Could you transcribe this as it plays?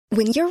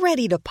When you're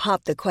ready to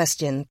pop the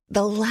question,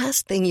 the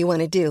last thing you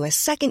want to do is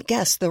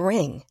second-guess the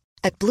ring.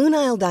 At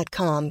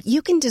BlueNile.com,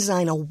 you can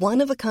design a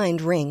one-of-a-kind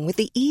ring with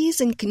the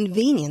ease and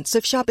convenience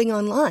of shopping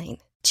online.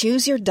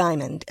 Choose your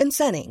diamond and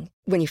setting.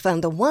 When you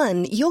find the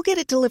one, you'll get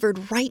it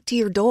delivered right to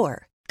your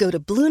door. Go to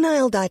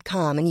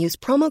BlueNile.com and use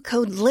promo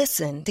code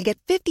LISTEN to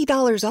get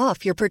 $50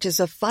 off your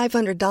purchase of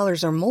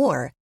 $500 or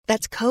more.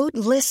 That's code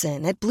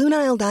LISTEN at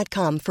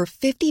BlueNile.com for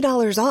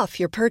 $50 off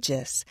your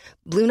purchase.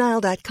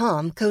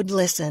 BlueNile.com, code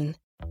LISTEN.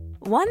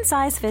 One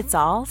size fits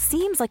all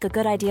seems like a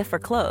good idea for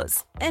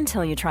clothes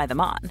until you try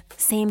them on.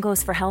 Same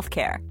goes for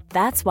healthcare.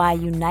 That's why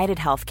United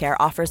Healthcare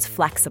offers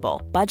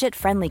flexible,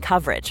 budget-friendly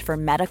coverage for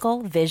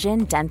medical,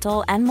 vision,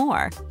 dental, and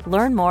more.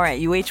 Learn more at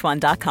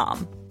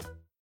UH1.com.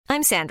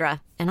 I'm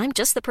Sandra, and I'm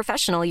just the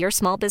professional your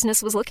small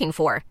business was looking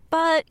for.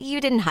 But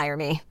you didn't hire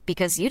me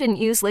because you didn't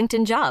use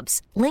LinkedIn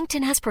Jobs.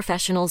 LinkedIn has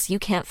professionals you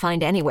can't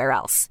find anywhere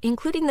else,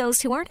 including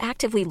those who aren't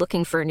actively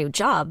looking for a new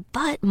job,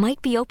 but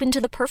might be open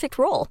to the perfect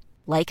role,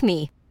 like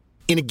me.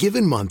 In a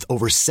given month,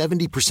 over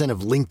 70%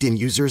 of LinkedIn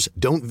users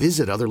don't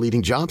visit other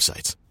leading job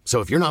sites. So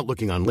if you're not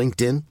looking on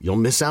LinkedIn, you'll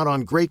miss out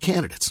on great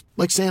candidates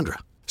like Sandra.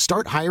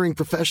 Start hiring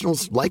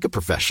professionals like a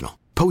professional.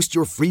 Post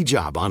your free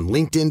job on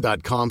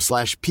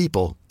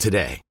linkedin.com/people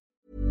today.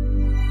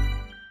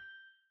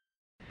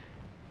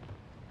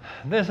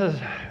 This is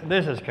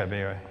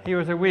Kabir. He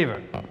was a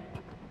weaver, a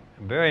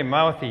very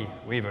mouthy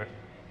weaver.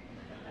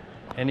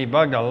 And he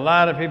bugged a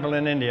lot of people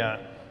in India,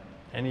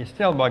 and he's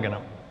still bugging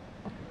them.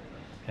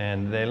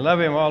 And they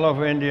love him all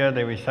over India.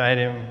 They recite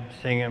him,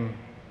 sing him.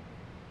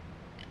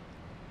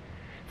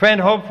 Friend,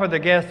 hope for the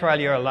guest while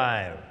you're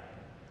alive.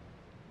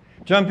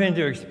 Jump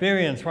into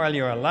experience while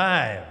you're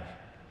alive.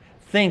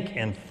 Think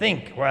and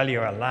think while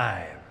you're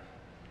alive.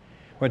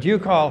 What you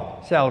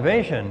call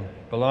salvation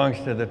belongs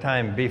to the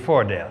time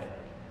before death.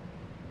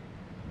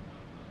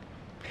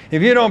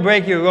 If you don't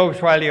break your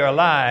ropes while you're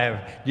alive,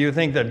 do you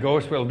think that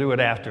ghosts will do it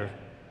after?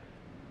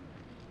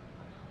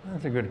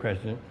 That's a good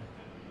question.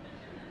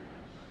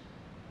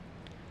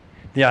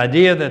 The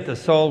idea that the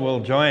soul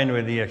will join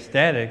with the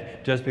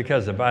ecstatic just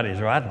because the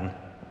body's rotten,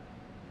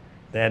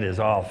 that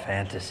is all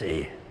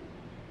fantasy.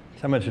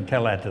 Someone should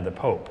tell that to the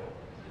Pope.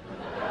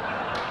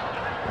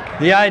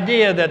 The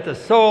idea that the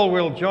soul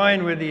will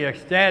join with the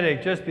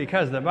ecstatic just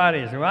because the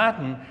body's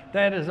rotten,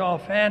 that is all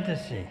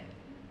fantasy.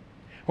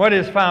 What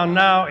is found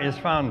now is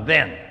found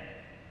then.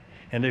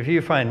 And if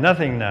you find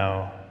nothing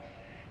now,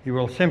 you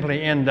will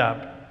simply end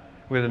up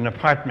with an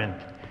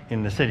apartment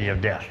in the city of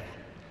death.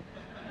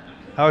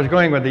 I was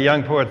going with a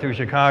young poet through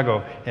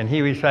Chicago, and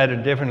he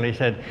recited differently. He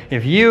said,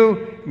 if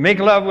you make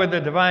love with the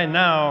divine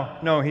now,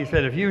 no, he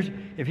said, if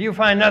you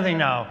find nothing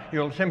now,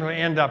 you'll simply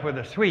end up with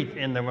a suite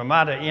in the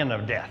Ramada Inn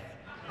of death.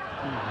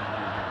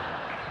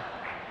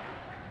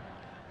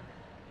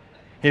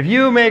 If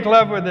you make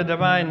love with the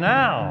divine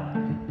now,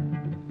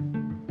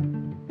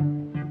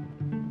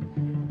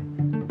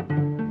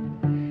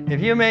 if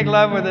you make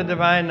love with the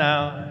divine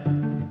now,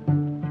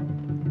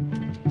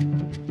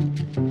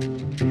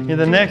 in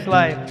the next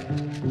life,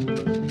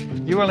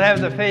 you will have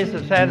the face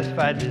of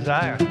satisfied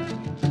desire.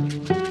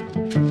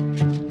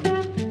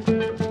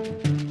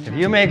 If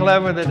you make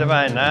love with the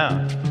divine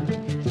now,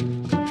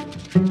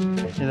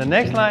 in the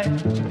next life,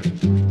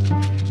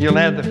 you'll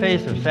have the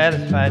face of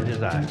satisfied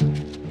desire.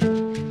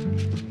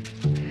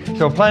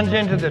 So plunge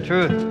into the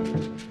truth.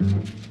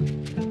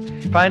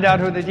 Find out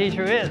who the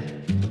teacher is.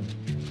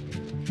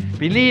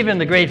 Believe in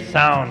the great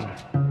sound.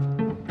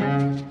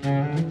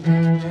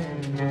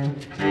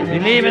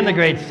 Believe in the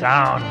great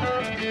sound.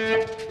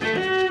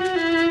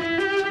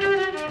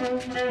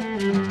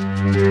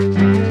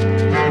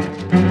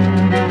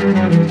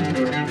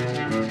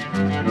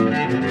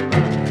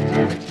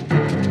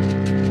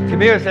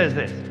 Kabir says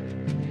this: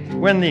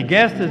 when the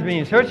guest is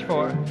being searched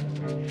for,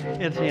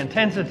 it's the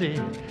intensity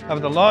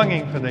of the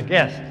longing for the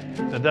guest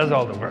that does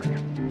all the work.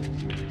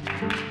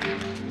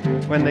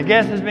 When the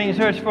guest is being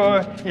searched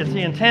for, it's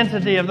the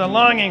intensity of the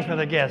longing for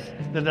the guest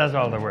that does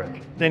all the work.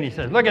 Then he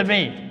says, look at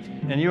me,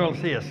 and you will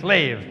see a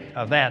slave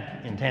of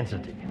that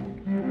intensity.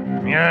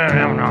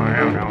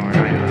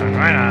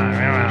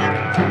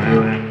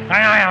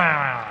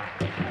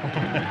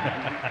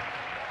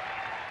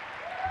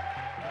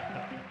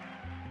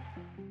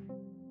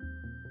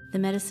 The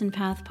Medicine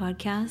Path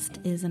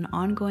podcast is an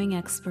ongoing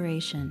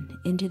exploration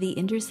into the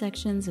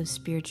intersections of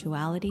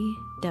spirituality,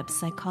 depth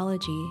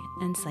psychology,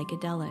 and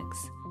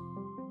psychedelics.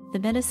 The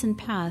Medicine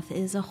Path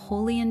is a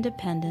wholly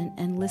independent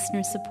and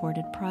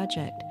listener-supported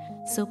project,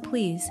 so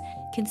please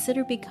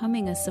consider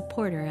becoming a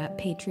supporter at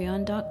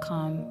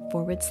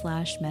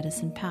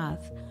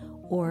patreon.com/medicinepath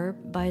or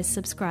by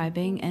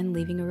subscribing and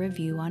leaving a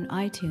review on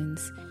iTunes.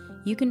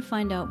 You can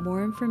find out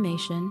more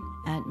information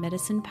at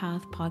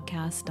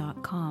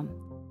medicinepathpodcast.com.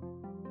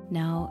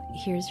 Now,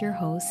 here's your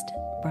host,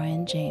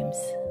 Brian James.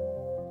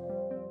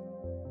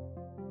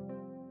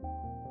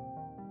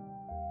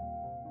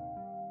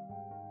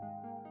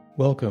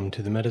 Welcome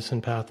to the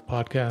Medicine Path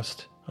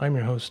podcast. I'm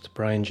your host,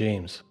 Brian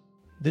James.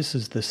 This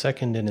is the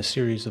second in a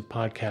series of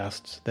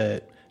podcasts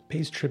that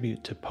pays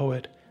tribute to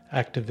poet,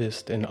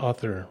 activist and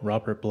author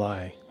Robert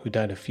Bly, who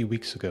died a few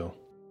weeks ago.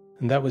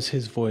 And that was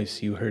his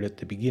voice you heard at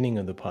the beginning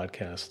of the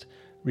podcast,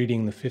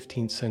 reading the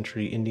 15th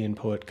century Indian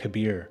poet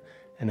Kabir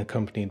and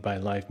accompanied by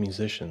live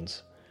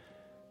musicians.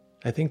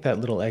 I think that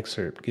little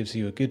excerpt gives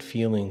you a good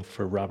feeling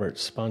for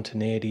Robert's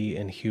spontaneity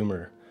and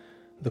humor,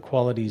 the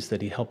qualities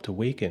that he helped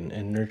awaken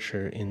and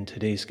nurture in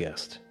today's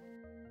guest.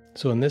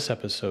 So in this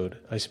episode,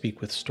 I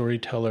speak with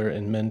storyteller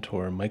and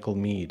mentor Michael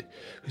Meade,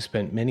 who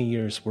spent many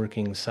years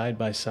working side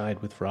by side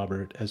with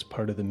Robert as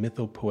part of the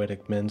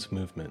mythopoetic men's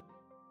movement.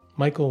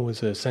 Michael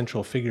was a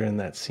central figure in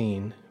that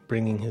scene,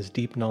 bringing his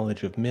deep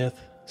knowledge of myth,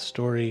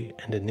 story,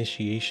 and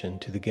initiation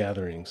to the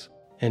gatherings.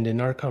 And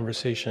in our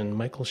conversation,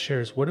 Michael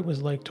shares what it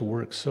was like to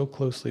work so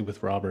closely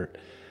with Robert,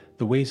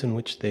 the ways in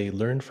which they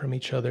learned from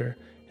each other,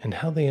 and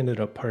how they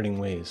ended up parting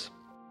ways.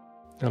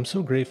 I'm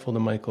so grateful to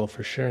Michael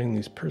for sharing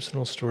these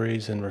personal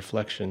stories and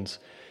reflections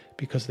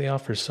because they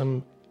offer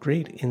some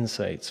great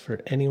insights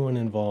for anyone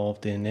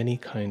involved in any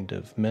kind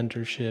of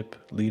mentorship,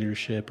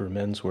 leadership, or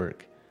men's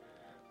work.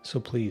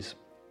 So please,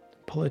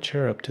 pull a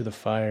chair up to the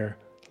fire,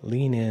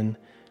 lean in,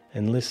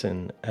 and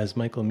listen as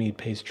Michael Meade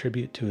pays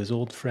tribute to his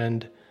old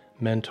friend,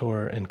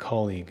 mentor, and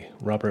colleague,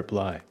 Robert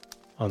Bly,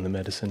 on the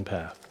Medicine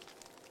Path.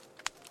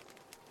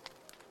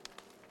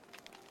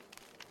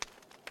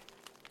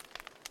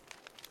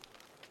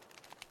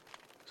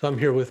 So I'm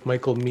here with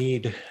Michael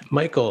Meade.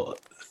 Michael,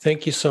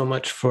 thank you so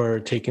much for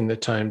taking the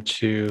time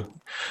to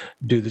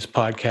do this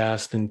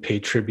podcast and pay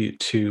tribute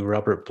to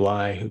Robert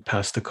Bly, who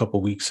passed a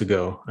couple weeks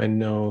ago. I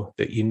know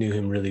that you knew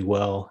him really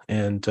well.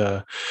 And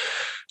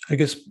I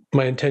guess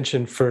my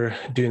intention for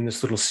doing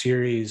this little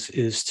series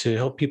is to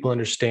help people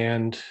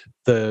understand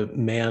the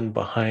man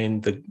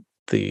behind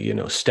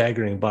the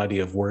staggering body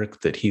of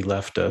work that he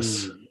left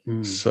us.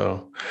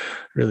 So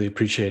really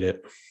appreciate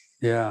it.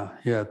 Yeah,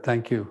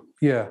 thank you.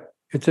 Yeah.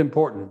 It's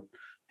important.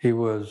 He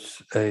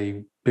was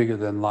a bigger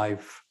than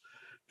life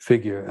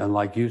figure. And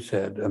like you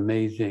said,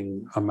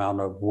 amazing amount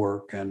of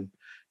work and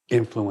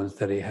influence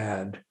that he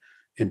had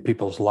in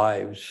people's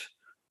lives,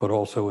 but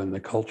also in the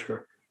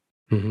culture.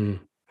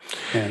 Mm-hmm.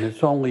 And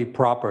it's only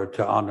proper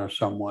to honor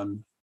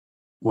someone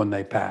when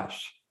they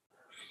pass.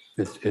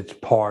 It's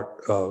part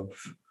of,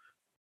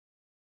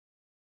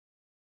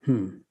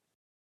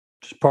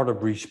 it's part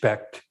of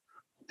respect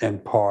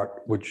and part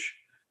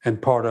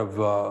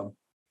of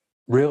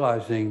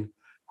realizing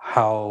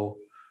how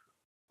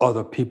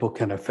other people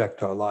can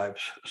affect our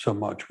lives so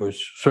much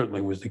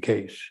certainly was the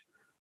case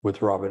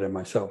with Robert and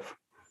myself.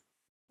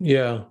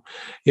 Yeah.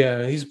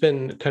 He's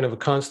been kind of a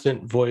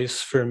constant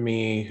voice for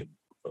me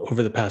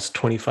over the past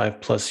 25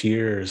 plus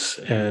years.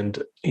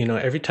 And,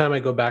 every time I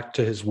go back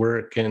to his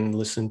work and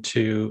listen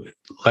to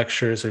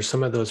lectures or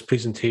some of those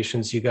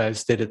presentations you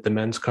guys did at the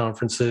men's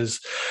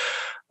conferences,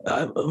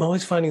 I'm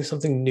always finding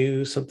something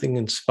new, something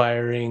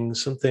inspiring,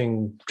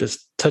 something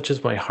just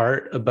touches my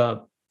heart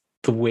about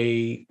the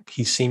way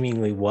he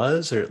seemingly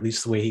was, or at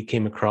least the way he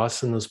came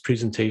across in those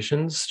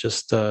presentations.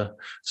 Just so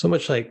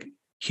much like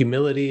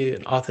humility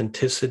and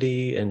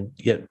authenticity and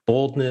yet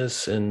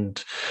boldness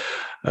and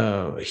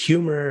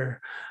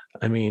humor.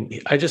 I mean,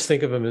 I just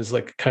think of him as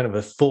like kind of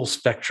a full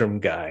spectrum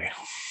guy.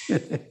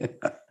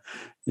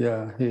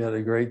 Yeah, he had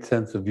a great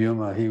sense of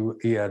humor.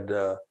 He had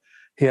a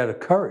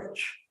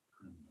courage.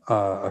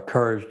 A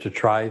courage to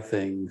try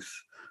things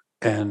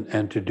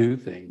and to do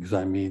things.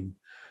 I mean,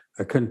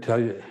 I couldn't tell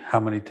you how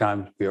many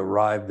times we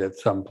arrived at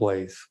some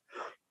place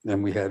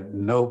and we had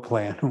no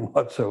plan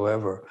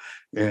whatsoever.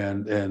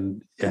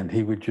 And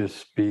he would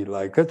just be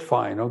like, that's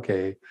fine.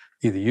 Okay.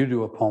 Either you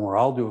do a poem or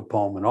I'll do a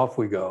poem, and off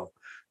we go.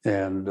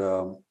 And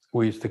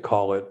he used to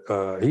call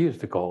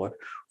it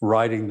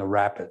riding the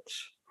rapids,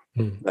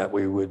 that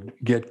we would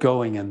get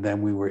going and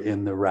then we were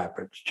in the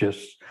rapids,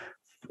 just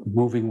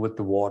moving with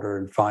the water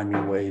and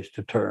finding ways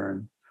to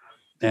turn.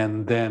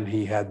 And then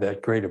he had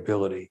that great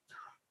ability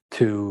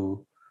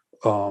to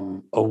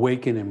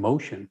awaken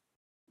emotion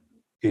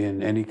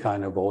in any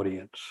kind of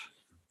audience.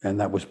 And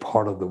that was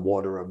part of the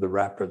water of the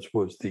rapids,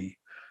 was the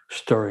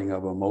stirring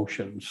of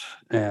emotions.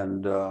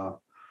 And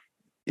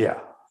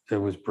it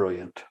was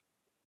brilliant.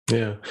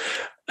 Yeah.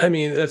 I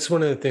mean, that's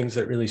one of the things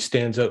that really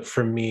stands out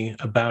for me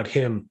about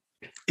him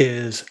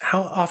is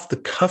how off the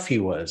cuff he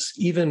was,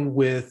 even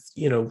with,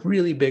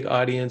 really big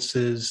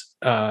audiences.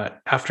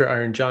 After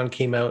Iron John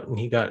came out and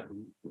he got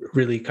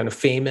really kind of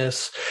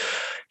famous,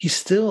 he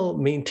still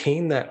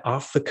maintained that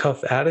off the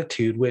cuff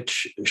attitude,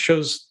 which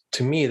shows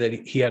to me that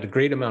he had a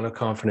great amount of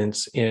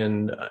confidence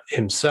in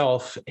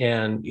himself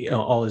and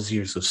all his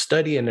years of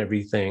study and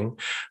everything,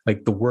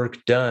 like the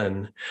work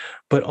done,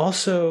 but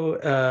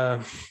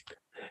also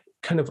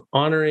kind of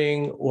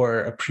honoring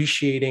or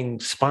appreciating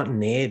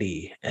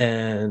spontaneity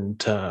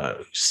and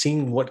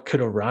seeing what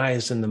could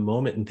arise in the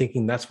moment and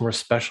thinking that's more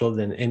special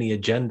than any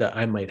agenda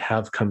I might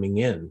have coming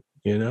in,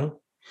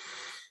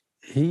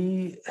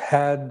 He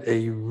had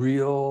a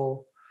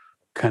real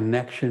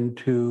connection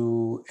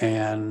to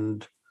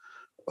and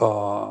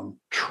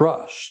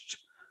trust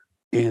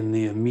in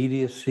the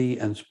immediacy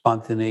and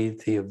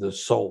spontaneity of the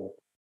soul.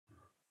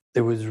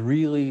 It was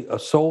really a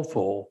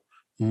soulful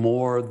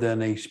more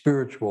than a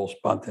spiritual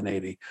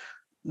spontaneity.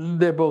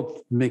 They're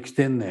both mixed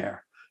in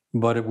there,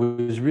 but it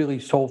was really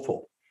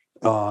soulful.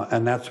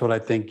 And that's what I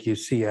think you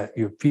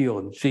feel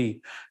and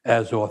see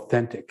as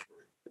authentic.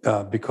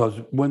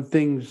 Because when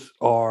things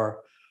are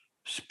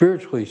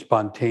spiritually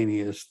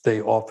spontaneous,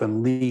 they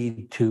often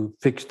lead to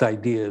fixed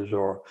ideas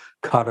or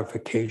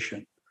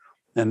codification.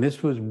 And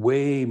this was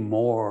way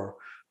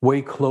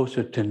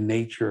closer to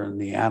nature and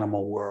the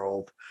animal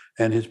world.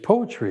 And his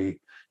poetry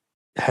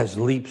has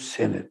leaps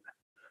in it,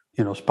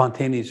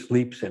 spontaneous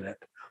leaps in it.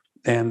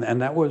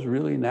 And that was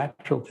really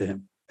natural to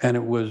him. And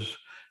it was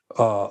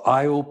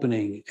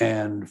eye-opening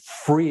and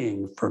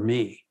freeing for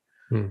me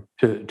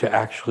to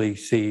actually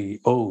see,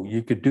 oh,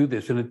 you could do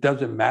this. And it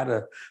doesn't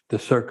matter the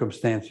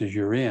circumstances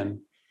you're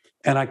in.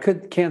 And I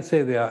can't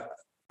say that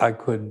I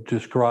could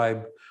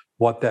describe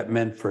what that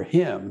meant for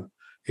him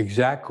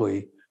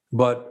exactly.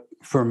 But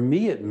for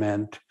me, it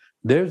meant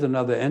there's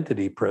another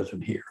entity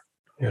present here.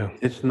 Yeah.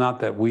 It's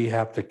not that we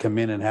have to come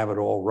in and have it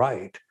all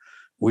right.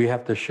 We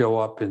have to show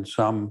up in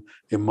some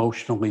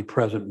emotionally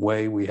present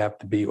way. We have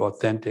to be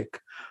authentic.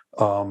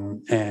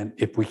 And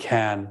if we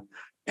can,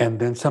 and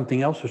then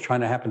something else is trying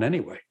to happen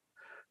anyway.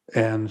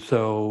 And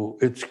so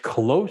it's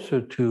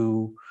closer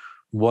to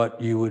what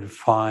you would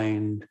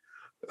find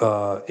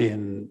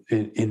in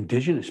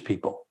indigenous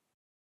people,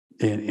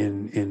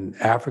 in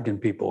African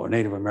people or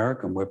Native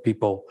American, where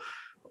people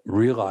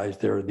realize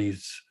there are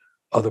these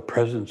other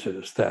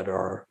presences that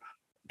are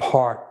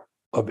part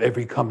of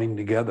every coming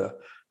together,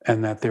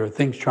 and that there are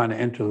things trying to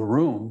enter the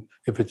room,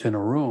 if it's in a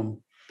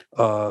room,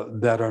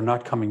 that are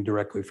not coming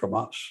directly from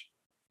us.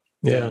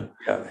 Yeah.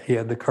 Yeah, he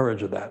had the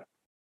courage of that.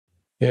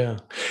 Yeah.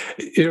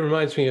 It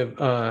reminds me of,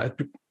 I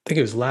think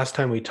it was last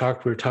time we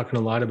were talking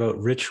a lot about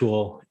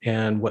ritual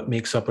and what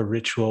makes up a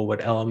ritual,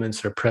 what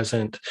elements are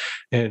present.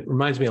 And it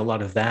reminds me a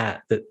lot of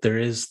that there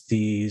is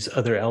these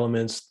other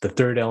elements, the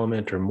third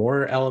element or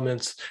more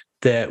elements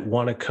that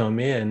want to come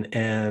in,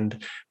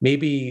 and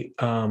maybe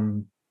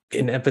an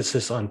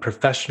emphasis on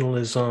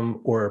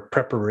professionalism or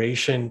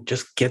preparation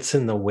just gets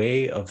in the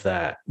way of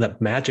that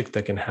magic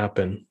that can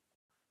happen.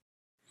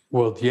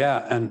 Well,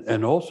 yeah,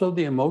 and also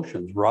the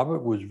emotions.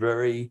 Robert was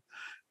very,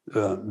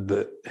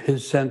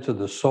 his sense of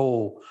the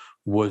soul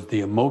was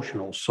the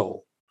emotional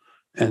soul.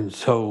 And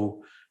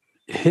so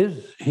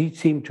he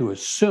seemed to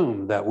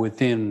assume that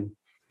within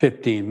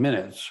 15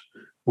 minutes,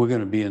 we're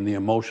going to be in the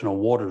emotional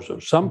waters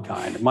of some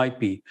kind. It might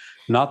be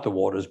not the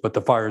waters, but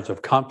the fires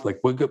of conflict.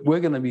 We're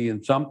going to be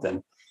in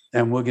something,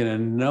 and we're going to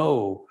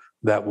know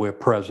that we're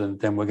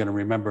present, and we're going to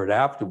remember it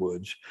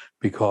afterwards,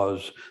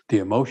 because the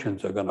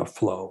emotions are going to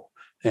flow.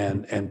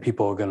 And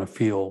people are going to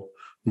feel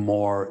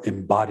more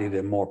embodied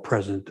and more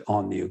present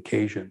on the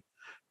occasion.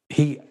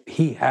 He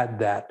had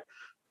that,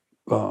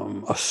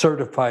 a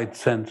certified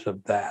sense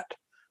of that,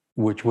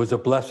 which was a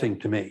blessing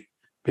to me,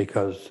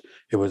 because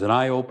it was an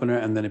eye-opener,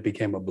 and then it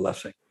became a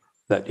blessing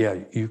that, yeah,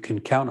 you can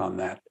count on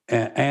that.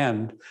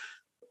 And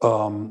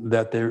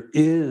that there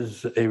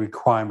is a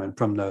requirement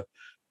from the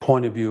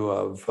point of view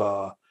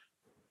of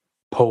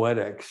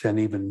poetics and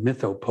even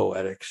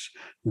mythopoetics.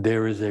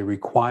 There is a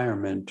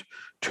requirement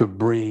to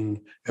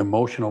bring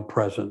emotional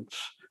presence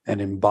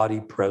and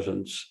embodied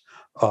presence,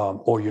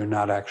 or you're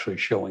not actually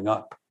showing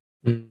up.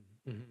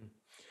 Mm-hmm.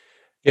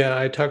 Yeah,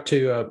 I talked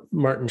to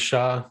Martin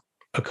Shaw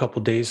a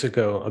couple days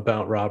ago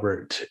about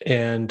Robert,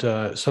 and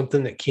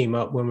something that came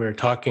up when we were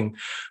talking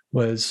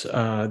was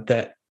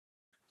that,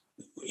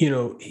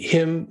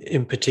 him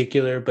in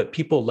particular, but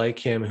people like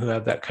him who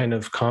have that kind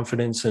of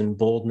confidence and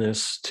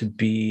boldness to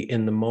be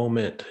in the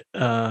moment,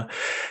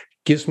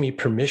 gives me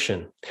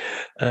permission.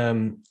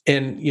 And,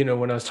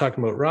 when I was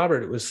talking about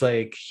Robert, it was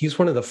like, he's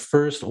one of the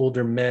first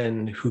older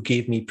men who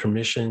gave me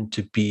permission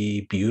to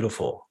be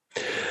beautiful.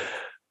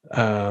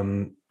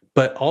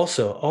 But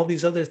also all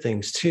these other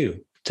things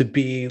too, to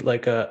be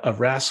like a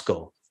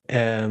rascal,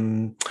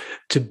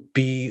 to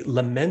be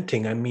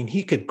lamenting. I mean,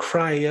 he could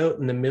cry out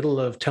in the middle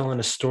of telling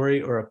a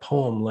story or a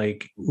poem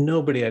like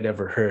nobody I'd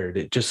ever heard.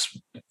 It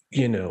just,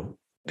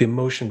 the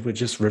emotion would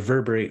just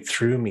reverberate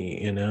through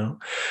me,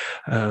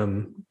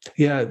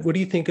 Yeah. What do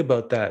you think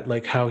about that?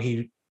 Like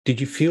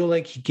did you feel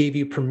like he gave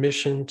you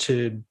permission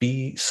to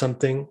be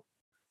something?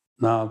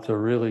 No, it's a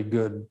really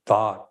good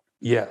thought.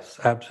 Yes,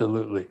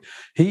 absolutely.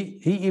 He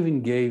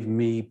even gave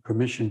me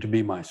permission to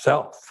be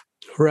myself.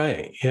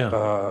 Right.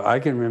 Yeah. I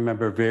can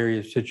remember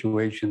various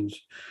situations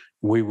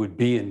we would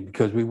be in,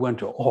 because we went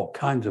to all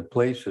kinds of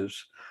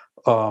places.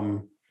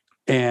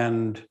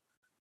 And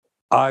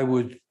I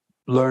was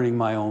learning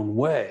my own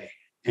way,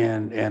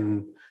 and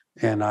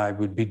I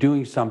would be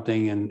doing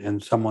something,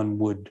 and someone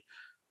would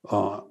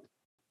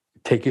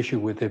take issue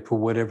with it for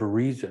whatever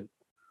reason.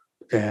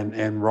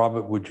 And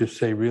Robert would just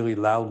say really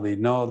loudly,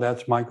 "No,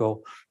 that's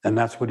Michael, and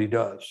that's what he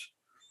does."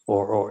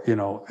 Or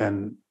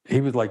and he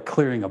was like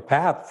clearing a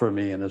path for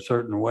me in a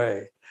certain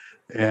way.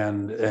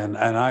 And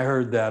I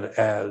heard that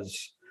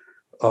as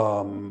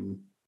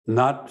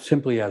not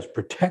simply as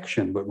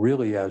protection, but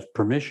really as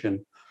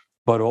permission,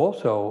 but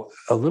also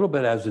a little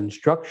bit as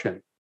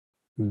instruction.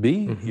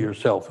 Be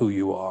yourself who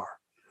you are.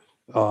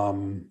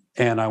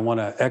 And I want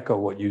to echo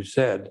what you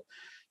said.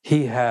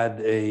 He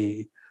had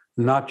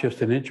not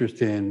just an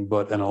interest in,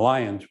 but an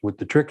alliance with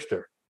the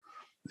trickster.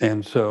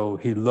 And so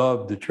he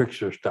loved the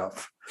trickster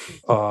stuff.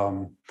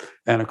 And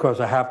of course,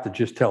 I have to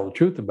just tell the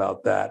truth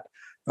about that.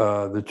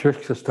 The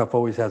trickster stuff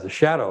always has a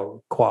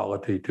shadow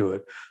quality to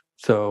it.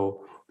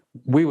 So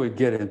we would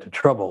get into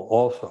trouble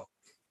also.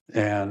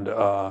 And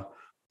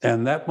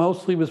that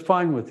mostly was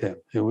fine with him.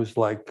 It was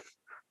like,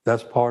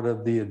 that's part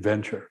of the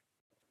adventure.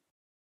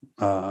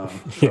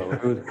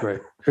 It was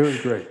great. It was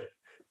great.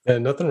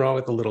 And nothing wrong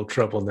with a little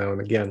trouble now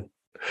and again.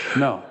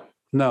 No.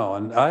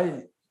 And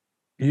I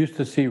used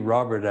to see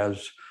Robert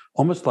as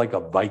almost like a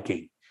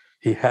Viking.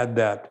 He had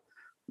that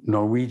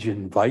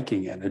Norwegian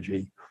Viking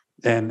energy.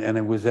 And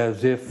it was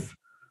as if,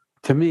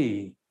 to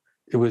me,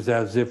 it was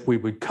as if we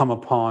would come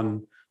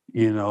upon,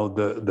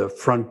 the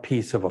front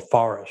piece of a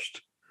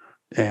forest.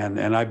 And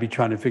I'd be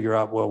trying to figure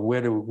out, well,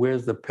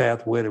 where's the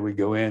path? Where do we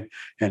go in?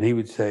 And he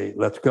would say,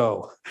 let's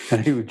go.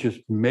 And he would just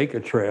make a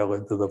trail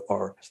into the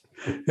forest.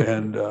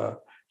 And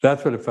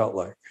that's what it felt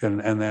like.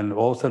 And then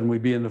all of a sudden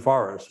we'd be in the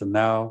forest. And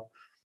now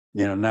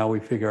we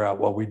figure out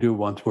what we do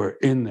once we're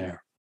in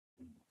there.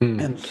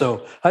 And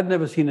so I'd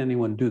never seen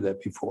anyone do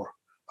that before.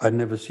 I'd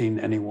never seen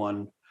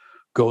anyone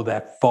go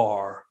that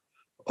far.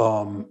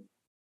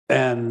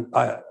 And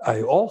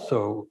I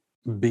also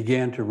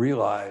began to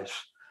realize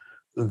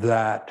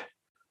that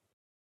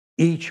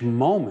each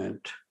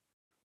moment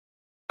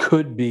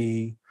could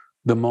be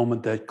the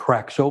moment that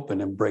cracks open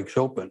and breaks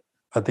open.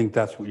 I think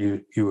that's what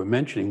you were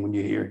mentioning when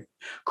you hear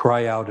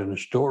cry out in a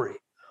story.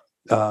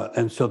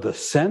 And so the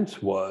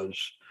sense was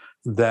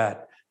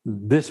that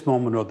this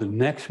moment or the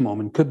next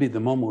moment could be the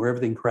moment where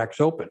everything cracks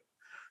open.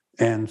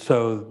 And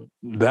so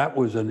that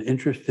was an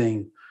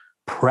interesting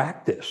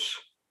practice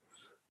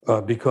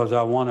because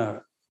I want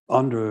to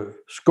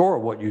underscore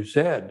what you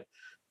said.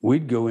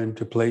 We'd go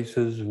into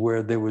places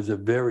where there was a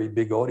very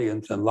big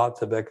audience and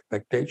lots of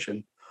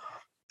expectation.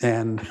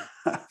 And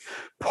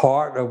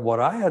part of what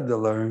I had to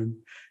learn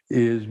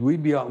is we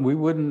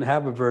wouldn't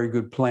have a very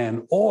good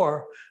plan,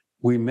 or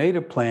we made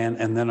a plan,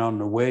 and then on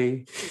the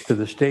way to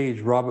the stage,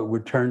 Robert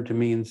would turn to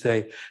me and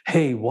say,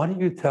 hey, why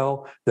don't you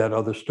tell that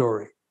other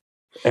story?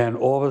 And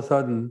all of a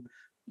sudden,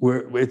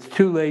 it's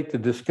too late to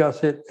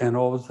discuss it, and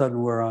all of a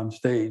sudden we're on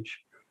stage.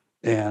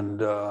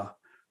 And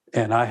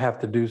I have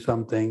to do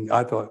something.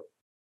 I thought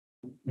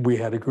we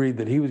had agreed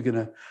that he was going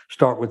to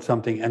start with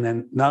something. And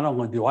then not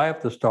only do I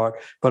have to start,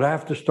 but I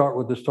have to start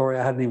with the story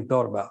I hadn't even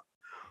thought about.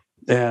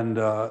 And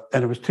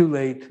it was too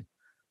late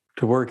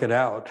to work it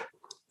out.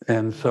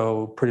 And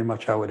so pretty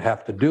much I would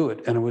have to do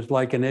it. And it was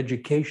like an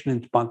education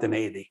in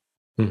spontaneity.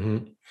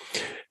 Mm-hmm.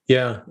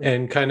 Yeah.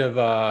 And kind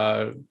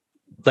of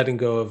letting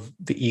go of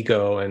the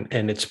ego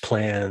and its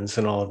plans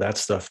and all of that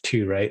stuff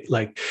too, right?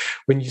 Like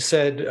when you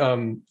said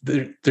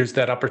there's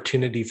that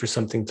opportunity for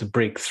something to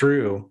break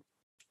through,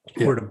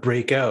 or to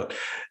break out,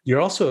 you're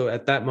also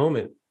at that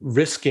moment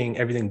risking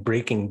everything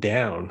breaking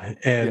down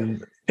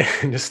and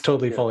just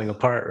totally falling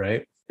apart,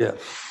 right? Yeah.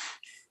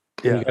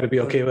 You got to be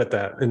okay with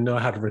that and know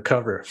how to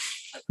recover.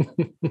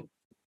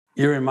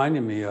 You're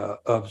reminding me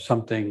of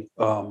something.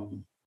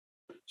 So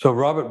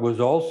Robert was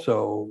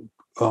also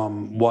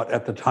what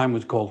at the time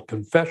was called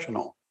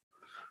confessional.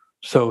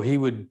 So he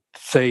would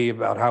say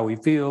about how he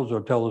feels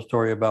or tell a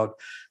story about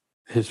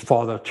his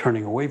father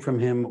turning away from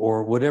him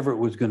or whatever it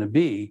was going to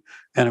be.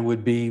 And it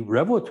would be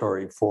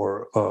revelatory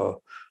for a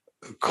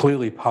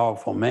clearly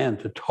powerful man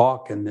to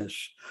talk in this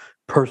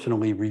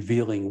personally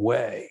revealing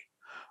way.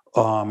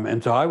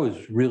 And so I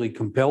was really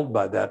compelled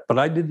by that, but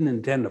I didn't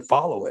intend to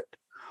follow it.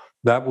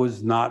 That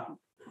was not,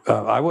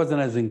 I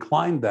wasn't as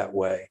inclined that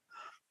way.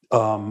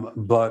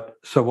 But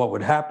so what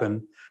would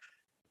happen,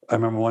 I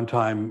remember one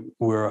time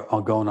we're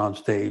going on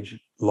stage,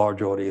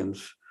 large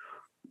audience,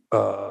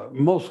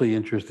 mostly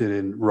interested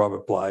in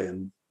Robert Bly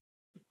and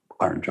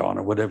Iron John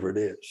or whatever it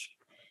is.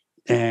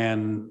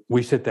 And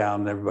we sit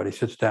down and everybody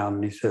sits down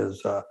and he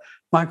says,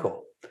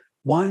 Michael,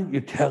 why don't you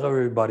tell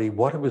everybody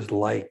what it was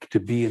like to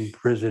be in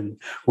prison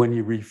when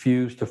you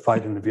refused to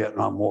fight in the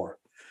Vietnam War?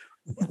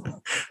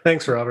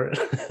 Thanks, Robert.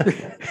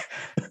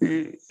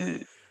 And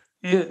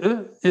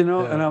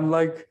I'm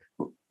like,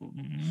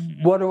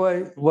 what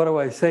do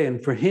I say?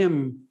 And for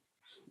him,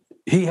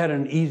 he had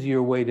an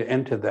easier way to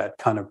enter that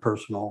kind of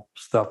personal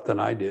stuff than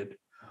I did.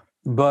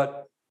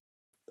 But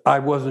I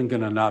wasn't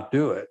going to not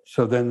do it.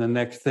 So then the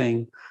next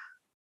thing,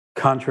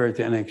 contrary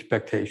to any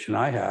expectation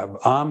I have,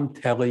 I'm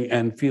telling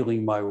and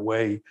feeling my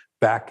way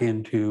back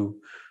into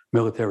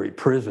military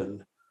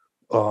prison.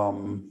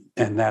 And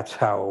that's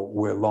how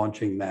we're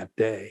launching that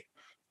day.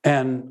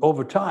 And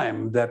over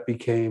time, that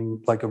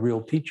became like a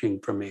real teaching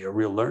for me, a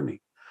real learning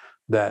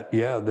that,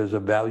 there's a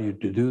value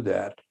to do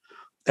that.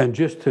 And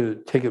just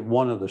to take it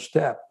one other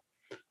step,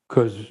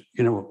 because,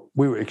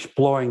 we were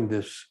exploring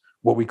this,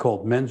 what we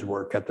called men's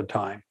work at the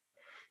time.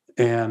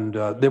 And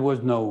there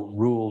was no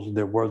rules,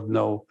 there was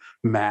no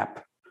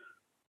map.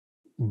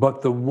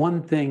 But the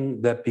one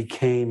thing that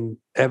became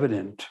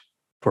evident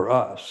for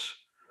us,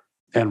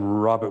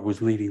 and Robert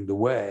was leading the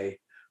way,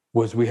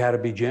 was we had to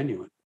be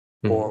genuine.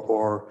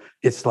 or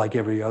it's like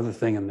every other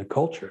thing in the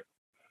culture.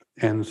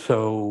 And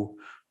so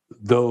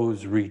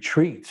those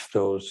retreats,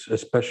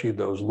 especially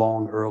those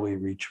long early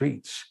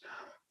retreats,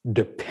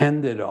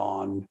 depended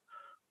on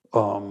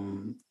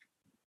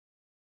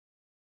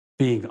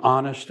being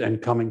honest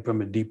and coming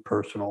from a deep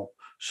personal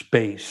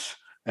space.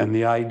 And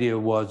the idea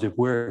was, if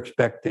we're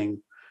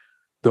expecting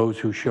those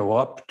who show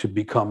up to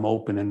become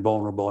open and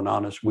vulnerable and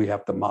honest, we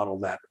have to model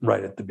that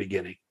right at the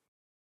beginning.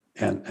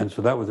 And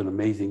so that was an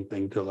amazing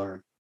thing to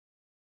learn.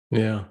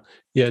 Yeah.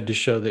 You had to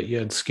show that you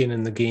had skin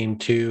in the game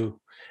too.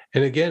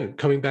 And again,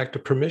 coming back to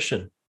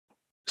permission.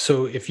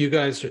 So if you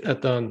guys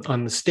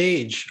on the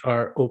stage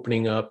are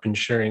opening up and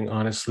sharing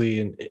honestly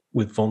and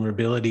with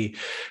vulnerability,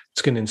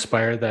 it's going to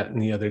inspire that in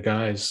the other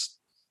guys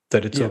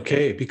that it's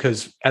okay.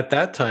 Because at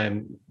that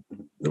time,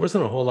 there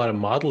wasn't a whole lot of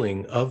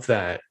modeling of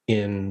that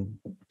in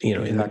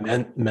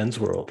the men's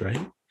world,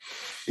 right?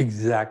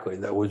 Exactly.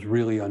 That was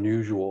really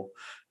unusual.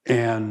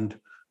 And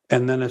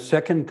then a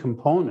second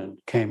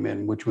component came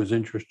in, which was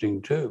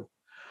interesting too.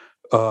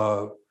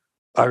 I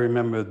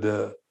remember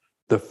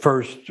the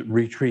first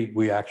retreat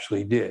we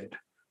actually did.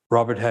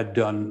 Robert had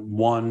done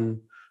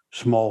one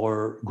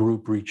smaller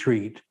group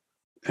retreat,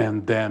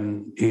 and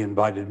then he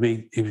invited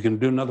me. He was going to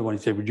do another one.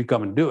 He said, "Would you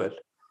come and do it?"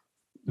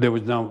 There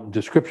was no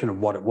description of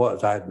what it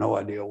was. I had no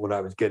idea what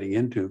I was getting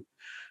into,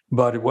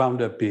 but it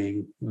wound up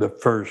being the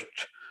first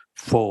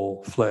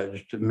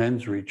full-fledged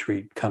men's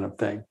retreat kind of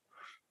thing.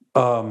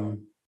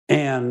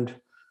 And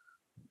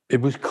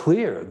it was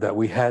clear that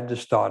we had to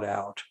start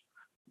out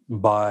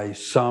by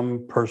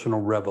some personal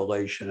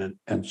revelation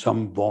and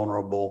some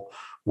vulnerable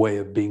way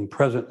of being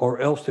present, or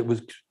else it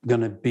was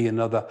going to be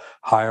another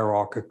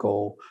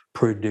hierarchical,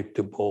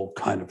 predictable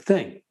kind of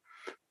thing.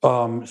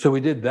 So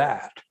we did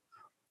that.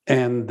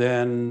 And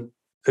then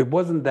it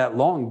wasn't that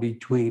long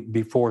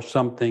before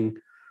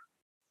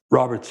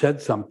Robert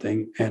said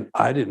something, and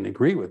I didn't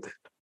agree with it.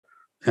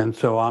 And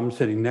so I'm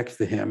sitting next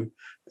to him,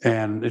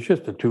 and it's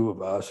just the two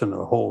of us and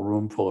a whole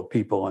room full of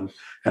people. And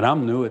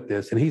I'm new at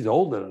this, and he's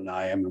older than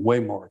I am and way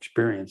more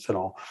experienced and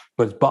all.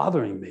 But it's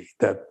bothering me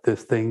that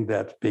this thing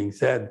that's being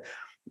said,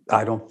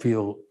 I don't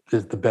feel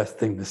is the best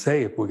thing to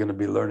say if we're going to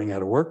be learning how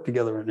to work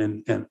together.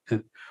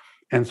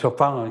 And so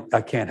finally,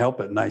 I can't help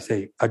it. And I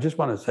say, I just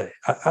want to say,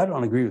 I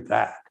don't agree with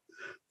that.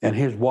 And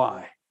here's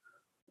why.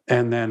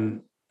 And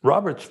then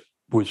Robert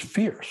was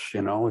fierce,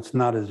 It's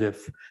not as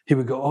if he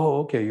would go, "Oh,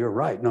 okay, you're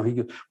right." No, he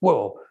goes,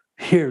 "Well,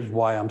 here's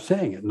why I'm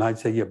saying it." And I'd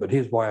say, "Yeah, but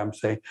here's why I'm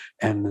saying."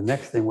 And the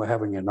next thing, we're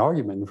having an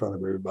argument in front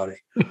of everybody.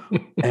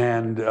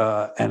 and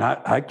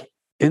I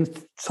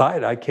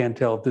inside, I can't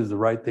tell if this is the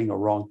right thing or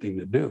wrong thing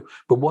to do.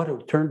 But what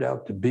it turned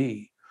out to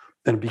be,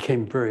 and it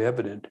became very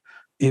evident,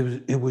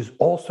 it was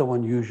also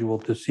unusual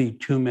to see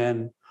two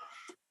men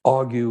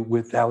argue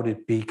without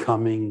it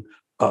becoming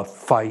a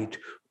fight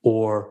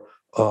or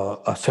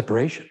a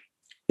separation.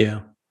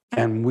 Yeah.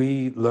 And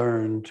we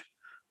learned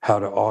how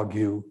to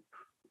argue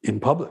in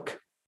public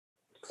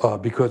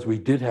because we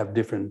did have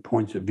different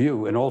points of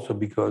view, and also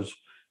because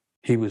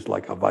he was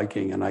like a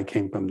Viking and I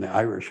came from the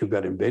Irish who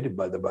got invaded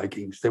by the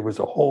Vikings. There was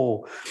a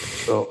whole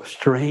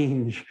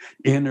strange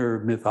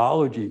inner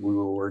mythology we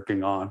were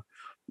working on.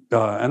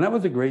 And that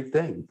was a great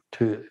thing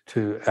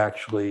to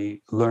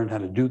actually learn how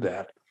to do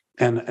that.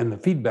 And the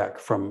feedback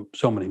from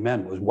so many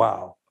men was,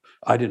 "Wow,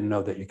 I didn't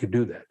know that you could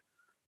do that.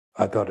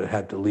 I thought it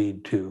had to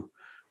lead to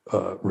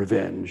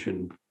revenge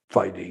and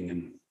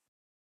fighting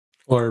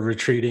or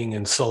retreating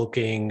and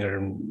sulking,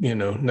 or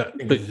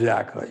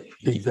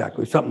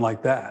exactly something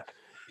like that."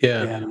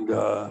 Yeah. And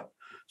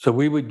so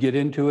we would get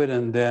into it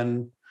and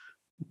then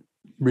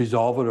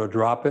resolve it or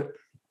drop it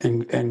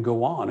and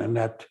go on.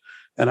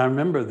 And I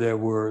remember there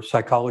were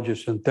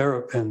psychologists and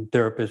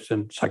therapists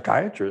and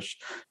psychiatrists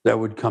that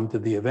would come to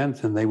the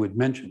events, and they would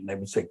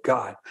say,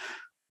 "God,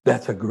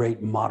 that's a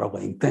great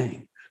modeling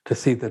thing to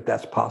see that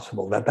that's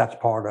possible, that's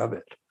part of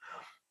it."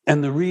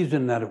 And the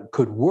reason that it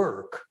could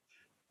work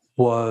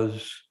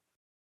was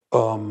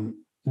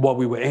what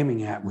we were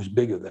aiming at was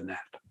bigger than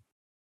that.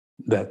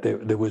 That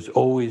there was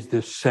always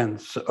this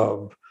sense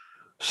of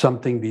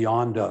something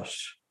beyond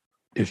us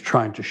is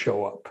trying to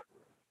show up.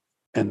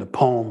 And the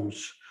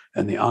poems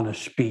and the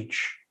honest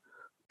speech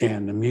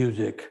and the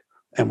music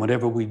and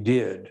whatever we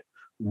did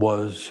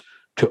was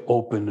to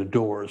open the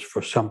doors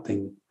for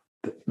something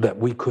that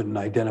we couldn't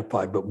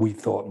identify, but we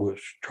thought was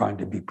trying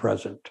to be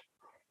present,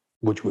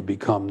 which would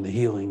become the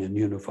healing and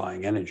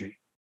unifying energy.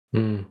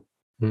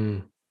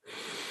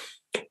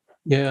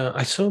 Yeah,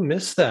 I so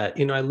miss that.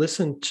 I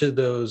listened to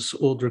those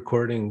old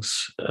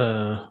recordings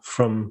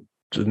from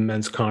the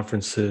men's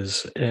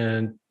conferences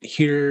and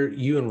hear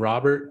you and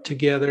Robert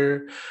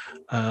together.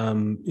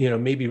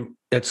 Maybe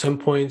at some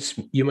points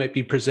you might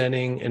be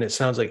presenting and it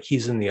sounds like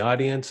he's in the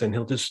audience and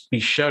he'll just be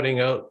shouting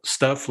out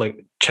stuff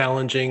like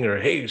challenging or,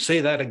 "Hey,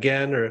 say that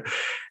again,"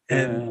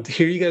 and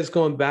hear you guys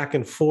going back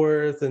and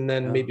forth. And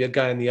then maybe a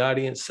guy in the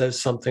audience says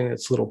something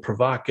that's a little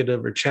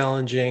provocative or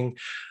challenging.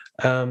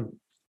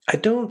 I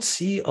don't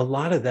see a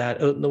lot of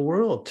that out in the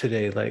world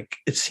today. Like,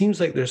 it seems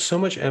like there's so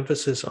much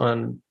emphasis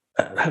on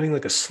having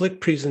like a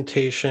slick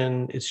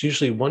presentation. It's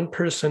usually one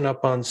person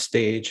up on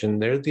stage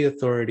and they're the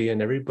authority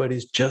and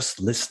everybody's just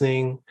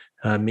listening.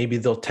 Maybe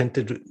they'll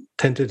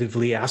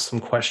tentatively ask some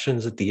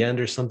questions at the end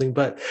or something,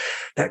 but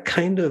that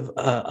kind of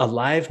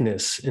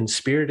aliveness and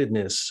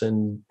spiritedness,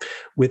 and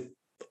with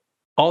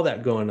all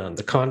that going on,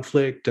 the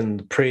conflict and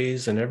the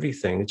praise and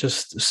everything, it's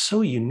just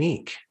so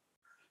unique.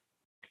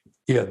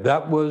 Yeah,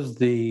 that was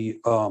the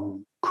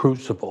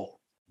crucible.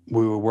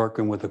 We were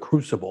working with a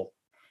crucible.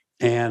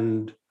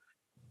 And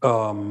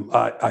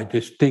I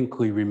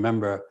distinctly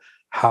remember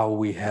how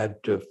we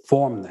had to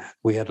form that.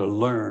 We had to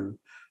learn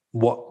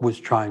what was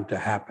trying to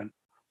happen.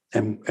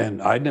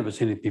 And I'd never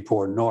seen it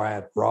before, nor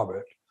had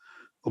Robert.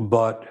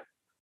 But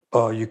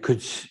you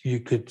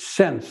could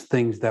sense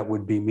things that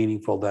would be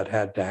meaningful that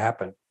had to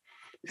happen.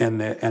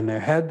 And there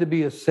had to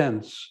be a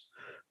sense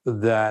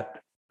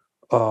that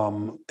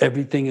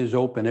everything is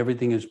open,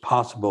 everything is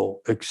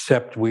possible,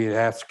 except we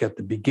ask at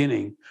the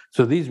beginning.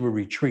 So these were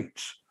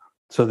retreats.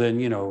 So then,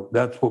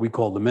 that's what we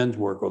call the men's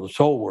work or the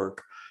soul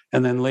work.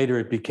 And then later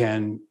it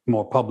became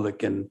more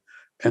public, and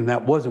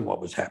that wasn't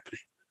what was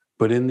happening.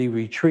 But in the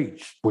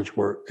retreats, which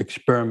were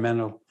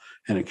experimental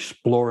and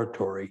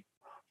exploratory,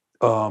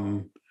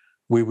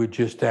 we would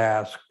just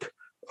ask,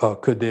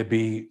 could there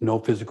be no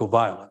physical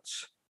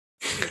violence?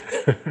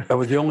 That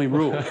was the only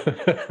rule.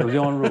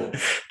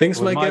 Things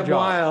might get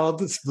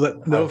wild,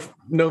 but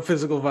no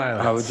physical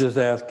violence. I would just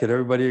ask, could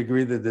everybody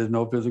agree that there's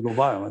no physical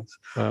violence?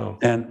 Oh.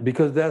 And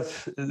because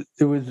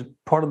it was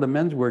part of the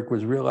men's work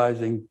was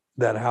realizing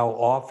that how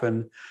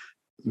often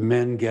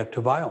men get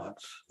to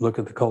violence. Look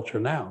at the culture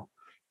now.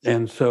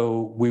 And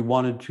so we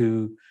wanted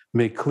to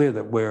make clear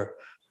that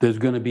there's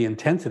going to be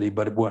intensity,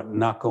 but we're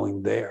not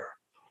going there.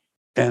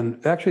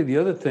 And actually the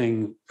other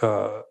thing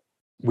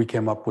we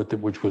came up with,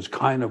 which was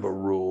kind of a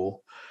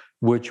rule,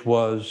 which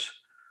was,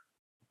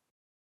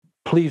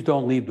 please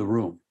don't leave the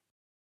room.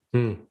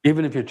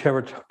 Even if you're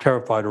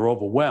terrified or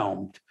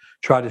overwhelmed,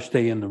 try to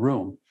stay in the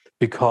room,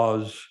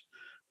 because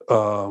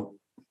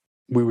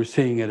we were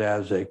seeing it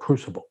as a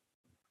crucible.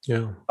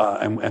 Yeah.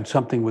 And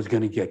something was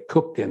going to get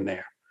cooked in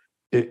there.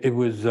 It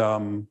was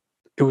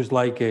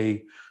like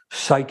a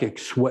psychic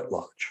sweat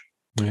lodge.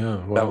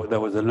 Yeah. Wow. That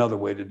was another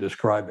way to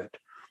describe it.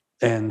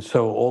 And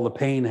so all the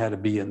pain had to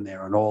be in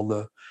there, and all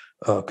the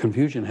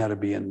confusion had to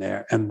be in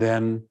there. And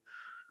then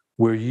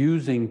we're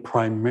using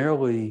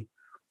primarily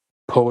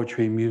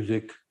poetry,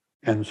 music,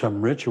 and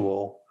some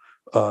ritual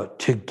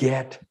to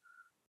get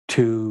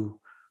to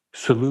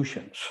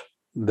solutions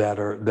that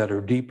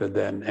are deeper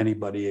than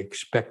anybody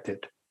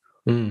expected.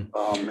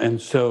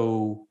 And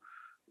so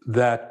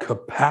that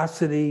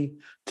capacity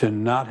to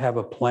not have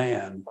a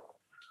plan,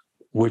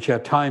 which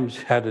at times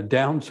had a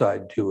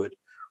downside to it,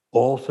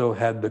 also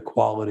had the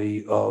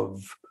quality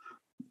of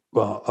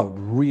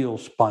real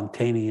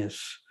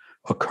spontaneous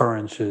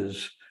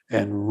occurrences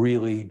and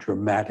really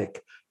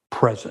dramatic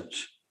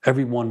presence.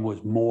 Everyone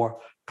was more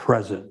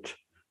present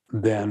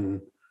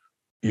than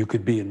you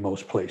could be in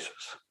most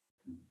places.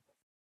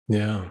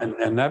 Yeah.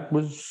 And that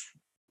was,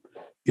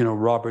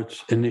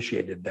 Roberts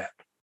initiated that.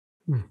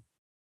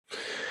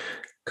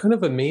 Kind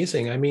of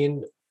amazing. I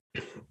mean,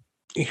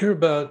 you hear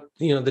about,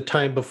 the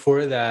time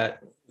before that,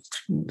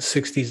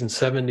 60s and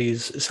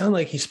 70s, it sounded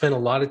like he spent a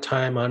lot of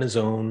time on his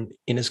own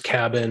in his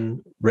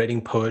cabin,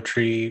 writing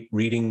poetry,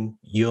 reading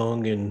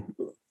Jung and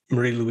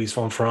Marie-Louise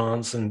von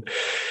Franz,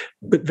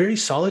 but very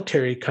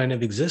solitary kind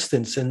of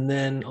existence. And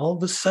then all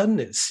of a sudden,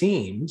 it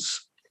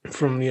seems,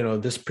 from,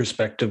 this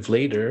perspective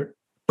later,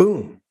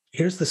 boom,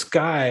 here's this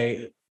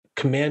guy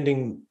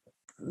commanding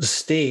the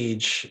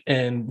stage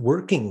and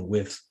working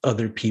with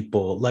other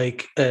people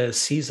like a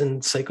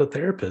seasoned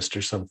psychotherapist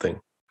or something.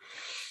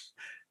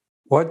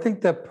 Well, I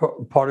think that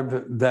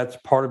that's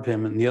part of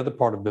him, and the other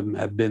part of him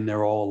had been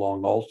there all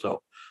along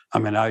also. I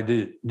mean, I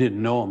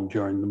didn't know him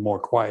during the more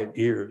quiet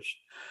years,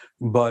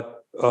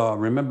 but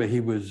remember, he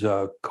was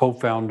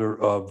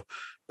co-founder of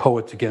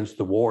Poets Against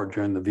the War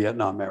during the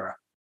Vietnam era.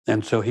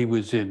 And so he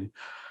was in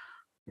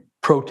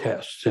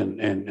protests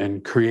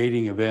and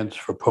creating events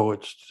for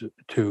poets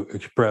to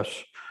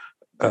express,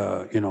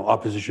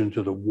 opposition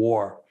to the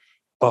war.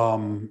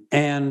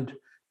 And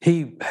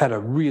he had a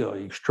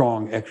really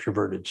strong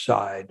extroverted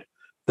side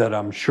that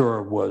I'm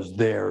sure was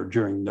there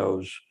during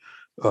those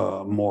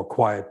more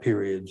quiet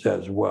periods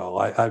as well.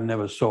 I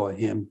never saw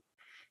him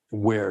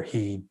where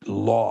he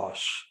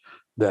lost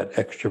that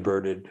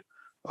extroverted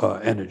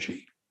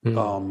energy.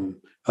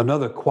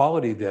 Another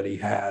quality that he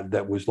had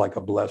that was like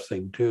a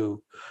blessing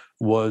too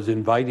was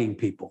inviting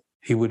people.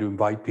 He would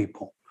invite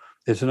people.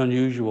 It's an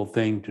unusual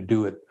thing to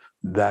do it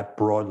that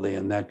broadly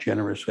and that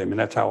generously. I mean,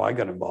 that's how I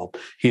got involved.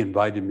 He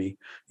invited me,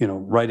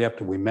 right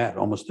after we met,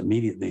 almost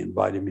immediately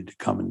invited me to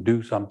come and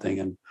do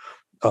something.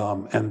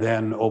 And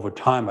then over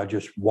time, I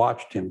just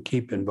watched him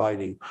keep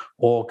inviting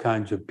all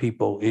kinds of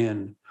people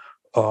in.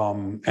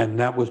 And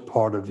that was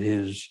part of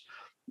his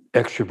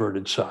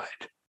extroverted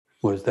side,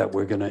 was that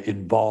we're going to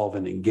involve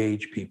and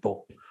engage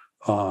people.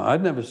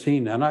 I've never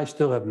seen, and I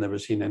still have never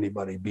seen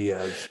anybody be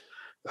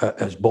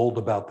as bold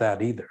about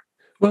that either.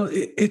 Well,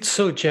 it's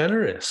so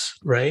generous,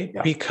 right?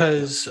 Yeah.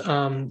 Because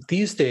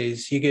these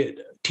days you get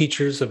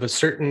teachers of a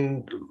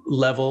certain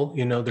level,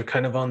 they're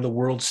kind of on the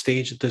world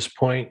stage at this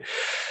point.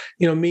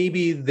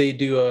 Maybe they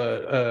do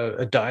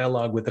a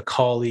dialogue with a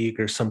colleague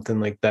or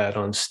something like that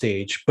on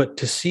stage. But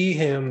to see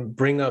him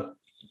bring up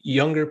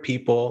younger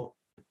people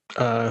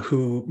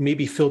who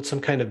maybe filled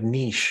some kind of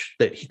niche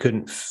that he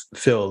couldn't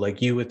fill,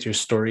 like you with your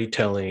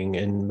storytelling,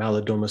 and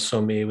Malidoma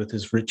Somé with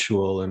his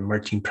ritual, and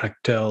Martin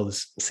Prachtel,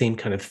 the same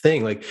kind of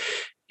thing. Like,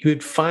 he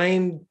would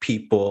find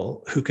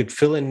people who could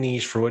fill a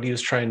niche for what he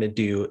was trying to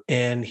do,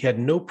 and he had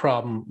no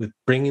problem with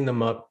bringing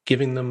them up,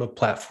 giving them a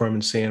platform,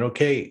 and saying,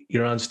 "Okay,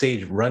 you're on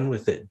stage, run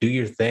with it, do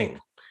your thing."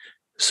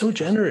 So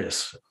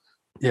generous.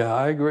 Yeah,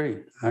 I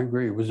agree.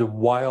 It was a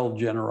wild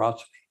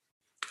generosity.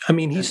 I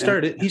mean, he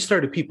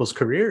started people's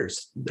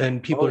careers,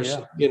 and people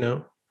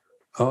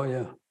Oh,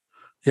 yeah.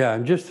 Yeah,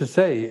 and just to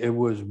say, it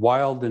was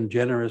wild and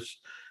generous,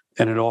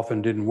 and it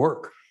often didn't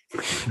work.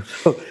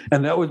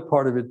 And that was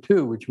part of it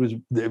too, which was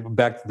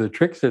back to the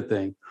trickster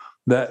thing.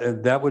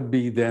 That would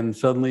be then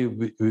suddenly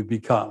we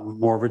become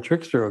more of a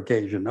trickster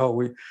occasion. Oh,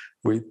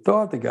 we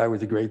thought the guy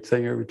was a great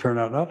singer, it turned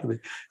out not to be,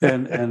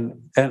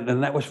 and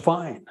that was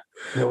fine.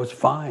 That was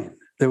fine.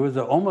 There was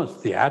an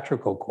almost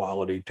theatrical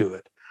quality to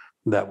it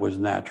that was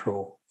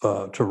natural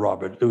to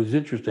Robert. It was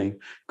interesting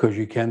because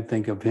you can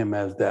think of him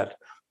as that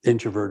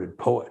introverted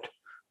poet,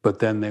 but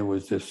then there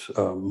was this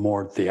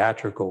more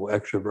theatrical,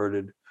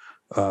 extroverted.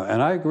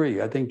 And I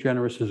agree. I think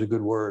generous is a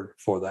good word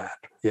for that.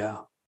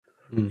 Yeah.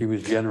 He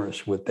was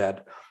generous with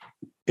that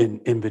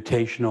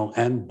invitational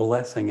and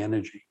blessing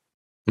energy.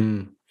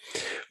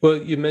 Well,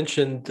 you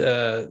mentioned,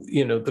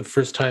 the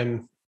first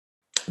time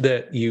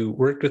that you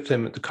worked with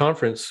him at the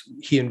conference,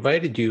 he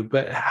invited you,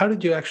 but how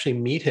did you actually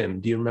meet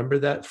him? Do you remember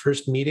that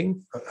first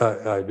meeting?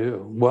 I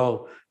do.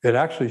 Well, it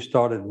actually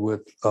started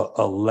with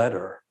a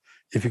letter.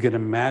 If you can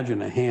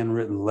imagine a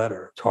handwritten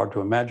letter, it's hard to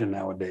imagine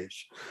nowadays.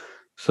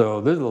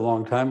 So this is a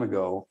long time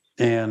ago.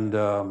 And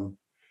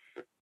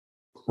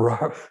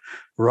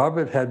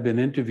Robert had been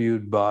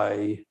interviewed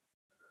by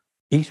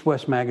East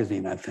West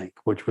Magazine, I think,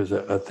 which was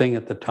a thing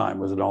at the time,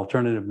 was an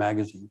alternative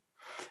magazine.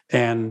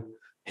 And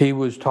he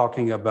was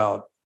talking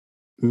about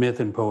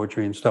myth and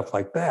poetry and stuff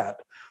like that.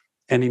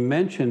 And he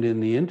mentioned in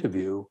the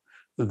interview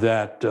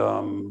that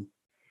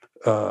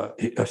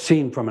a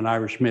scene from an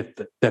Irish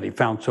myth that he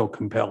found so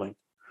compelling.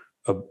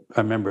 I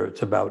remember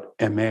it's about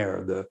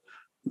Emer,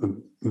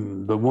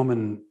 the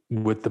woman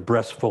with the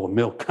breast full of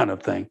milk kind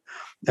of thing,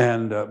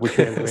 and which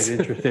he had great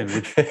interest in,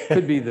 which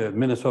could be the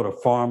Minnesota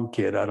farm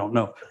kid, I don't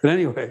know. But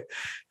anyway,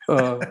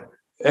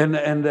 and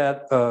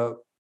that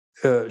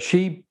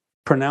she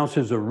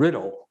pronounces a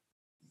riddle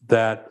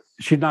that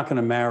she's not going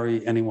to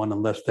marry anyone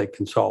unless they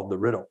can solve the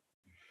riddle.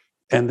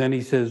 And then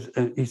he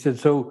said,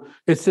 so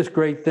it's this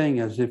great thing,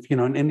 as if,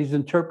 and he's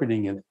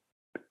interpreting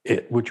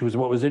it, which was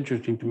what was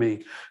interesting to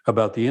me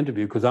about the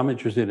interview, because I'm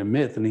interested in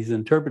myth, and he's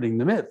interpreting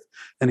the myth.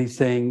 And he's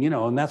saying,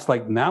 and that's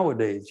like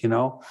nowadays,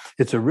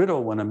 it's a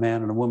riddle when a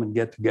man and a woman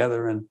get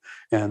together.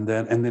 And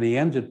then he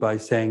ends it by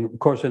saying, of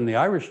course, in the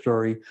Irish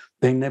story,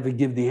 they never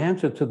give the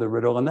answer to the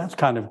riddle. And that's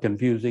kind of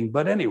confusing.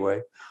 But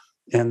anyway,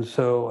 and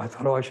so I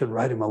thought, I should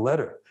write him a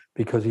letter,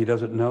 because he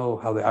doesn't know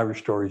how the Irish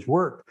stories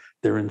work.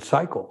 They're in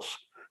cycles.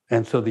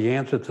 And so the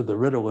answer to the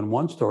riddle in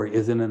one story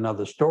is in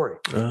another story.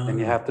 And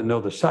you have to know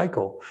the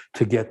cycle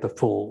to get the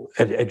full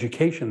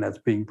education that's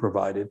being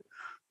provided.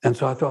 And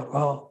so I thought,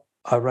 well,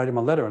 I'll write him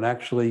a letter. And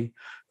actually,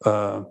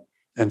 and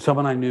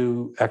someone I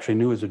knew actually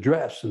knew his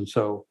address. And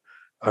so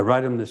I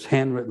write him this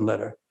handwritten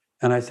letter.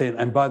 And I say,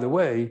 and by the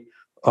way,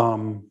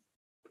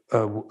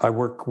 I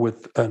work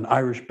with an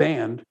Irish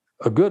band,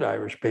 a good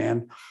Irish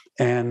band,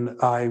 and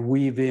I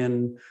weave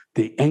in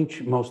the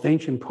most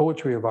ancient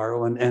poetry of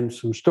Ireland and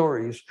some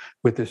stories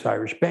with this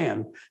Irish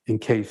band, in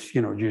case,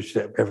 you're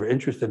ever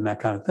interested in that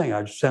kind of thing.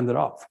 I just send it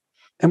off.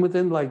 And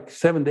within like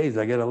 7 days,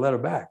 I get a letter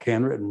back,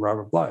 handwritten,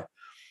 Robert Bly.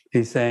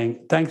 He's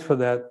saying, thanks for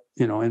that,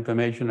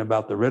 information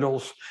about the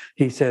riddles.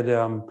 He said,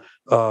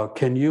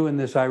 can you and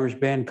this Irish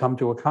band come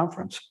to a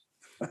conference?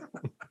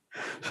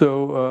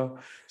 So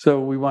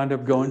we wind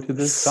up going to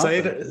this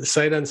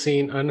sight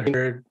unseen,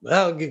 unheard.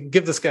 I'll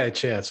give this guy a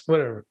chance,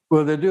 whatever.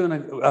 Well,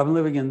 I'm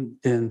living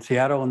in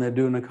Seattle, and they're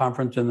doing a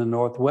conference in the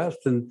Northwest.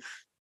 And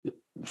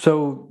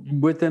so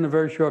within a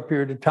very short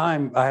period of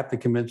time, I have to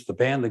convince the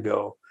band to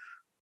go.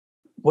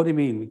 What do you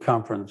mean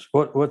conference?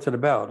 What's it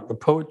about?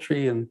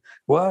 Poetry and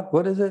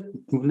what is it?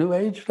 New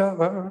Age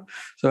stuff?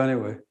 So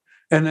anyway,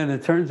 and then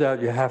it turns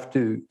out you have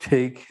to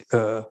take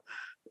a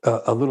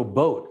little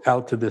boat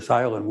out to this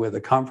island where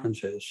the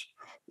conference is.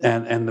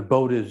 And the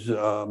boat is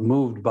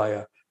moved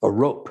by a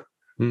rope.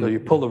 So you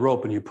pull the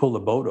rope and you pull the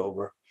boat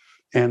over.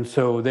 And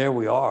so there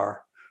we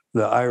are,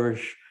 the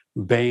Irish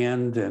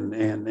band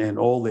and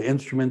all the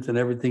instruments and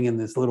everything in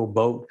this little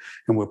boat.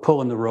 And we're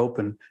pulling the rope,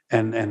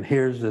 and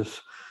here's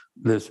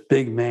this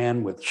big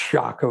man with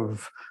shock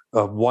of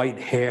white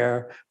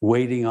hair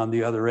waiting on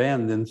the other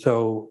end. And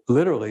so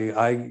literally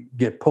I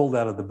get pulled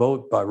out of the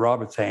boat by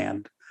Robert's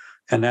hand,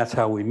 and that's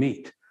how we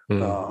meet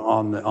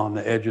on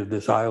the edge of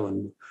this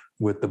island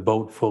with the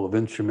boat full of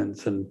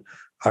instruments and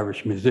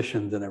Irish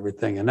musicians and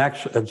everything.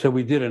 And so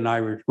we did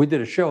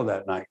a show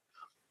that night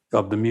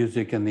of the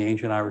music and the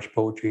ancient Irish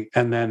poetry.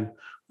 And then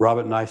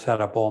Robert and I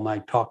sat up all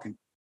night talking,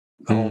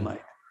 the whole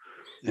night.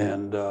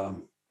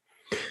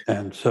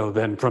 And so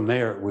then from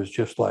there, it was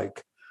just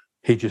like,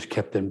 he just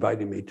kept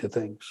inviting me to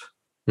things.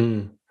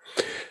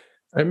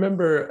 I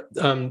remember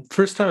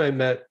first time I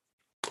met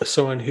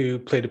someone who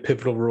played a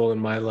pivotal role in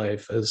my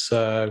life as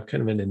kind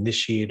of an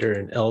initiator,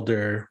 an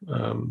elder,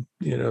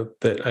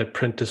 that I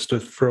apprenticed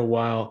with for a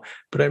while.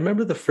 But I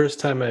remember the first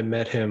time I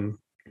met him,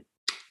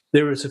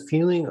 there was a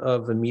feeling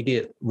of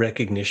immediate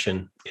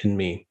recognition in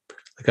me.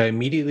 Like I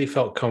immediately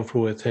felt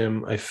comfortable with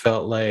him. I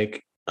felt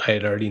like I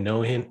had already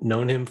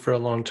known him for a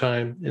long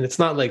time. And it's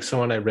not like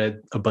someone I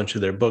read a bunch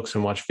of their books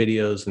and watched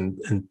videos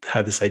and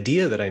had this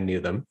idea that I knew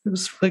them. It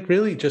was like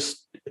really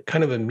just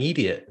kind of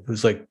immediate. It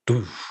was like,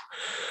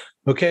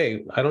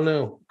 okay, I don't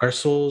know. Our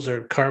souls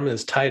or karma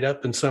is tied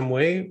up in some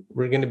way.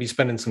 We're going to be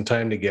spending some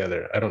time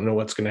together. I don't know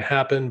what's going to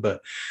happen,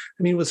 but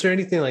I mean, was there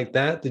anything like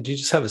that? Did you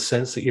just have a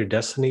sense that your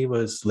destiny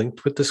was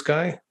linked with this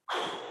guy?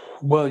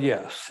 Well,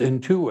 yes,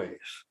 in two ways.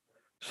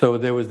 So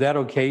there was that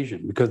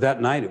occasion, because that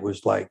night it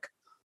was like,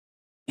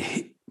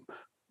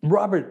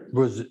 Robert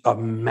was a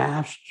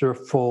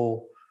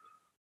masterful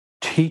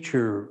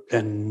teacher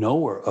and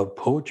knower of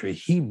poetry.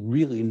 He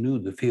really knew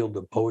the field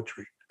of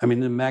poetry. I mean,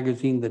 the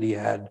magazine that he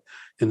had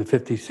in the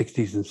 50s,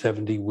 60s, and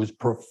 70s was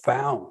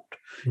profound,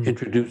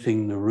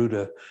 introducing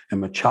Neruda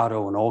and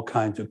Machado and all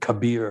kinds of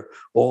Kabir,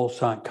 all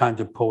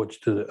kinds of poets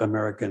to the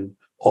American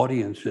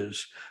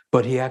audiences.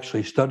 But he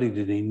actually studied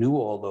it. He knew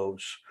all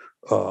those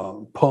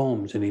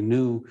poems, and he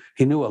knew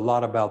a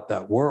lot about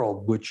that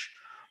world, which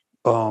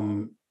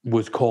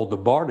was called the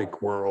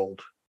bardic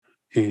world.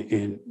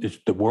 It's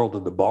the world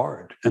of the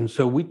bard. And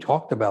so we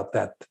talked about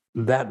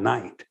that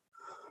night.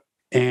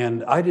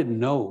 And I didn't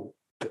know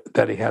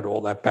that he had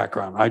all that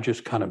background. I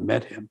just kind of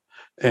met him.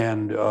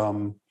 And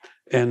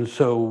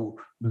so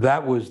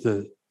that was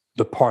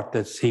the part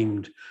that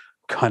seemed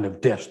kind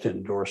of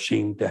destined, or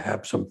seemed to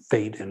have some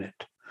fate in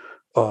it,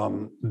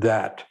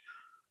 that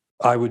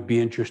I would be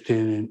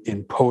interested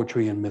in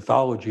poetry and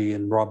mythology,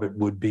 and Robert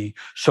would be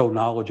so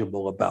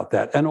knowledgeable about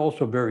that, and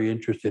also very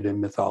interested in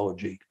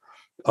mythology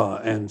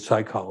and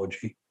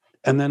psychology.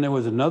 And then there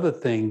was another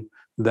thing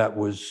that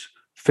was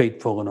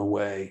fateful in a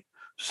way.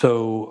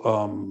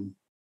 So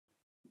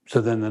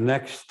then the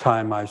next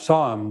time I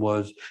saw him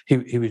was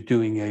he was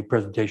doing a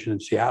presentation in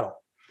Seattle,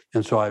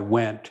 and so I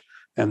went,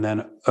 and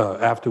then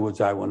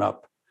afterwards I went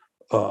up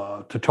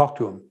to talk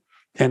to him.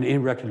 And he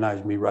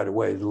recognized me right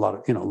away. There's a lot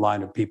of,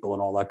 line of people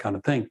and all that kind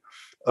of thing.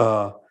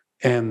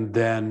 And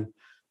then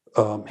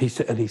he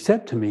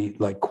said to me,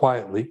 like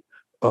quietly,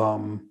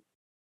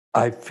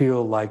 I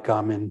feel like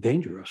I'm in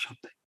danger of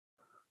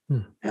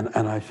something.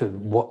 And I said,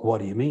 what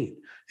do you mean?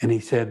 And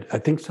he said, I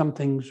think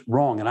something's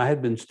wrong. And I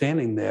had been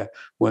standing there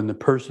when the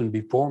person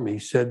before me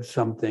said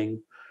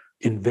something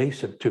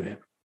invasive to him.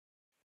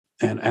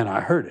 And I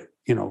heard it.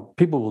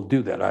 People will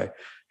do that.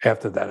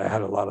 After that, I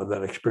had a lot of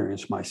that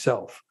experience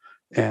myself.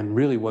 And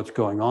really what's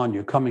going on,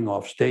 you're coming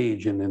off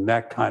stage, and in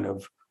that kind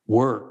of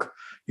work,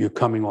 you're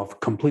coming off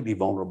completely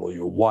vulnerable.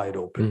 You're wide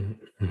open.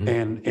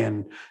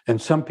 Mm-hmm.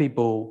 And some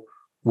people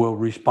will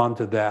respond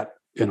to that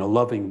in a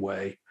loving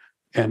way,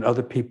 and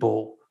other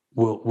people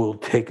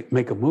will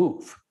make a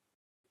move.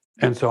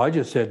 And so I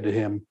just said to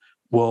him,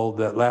 well,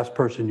 that last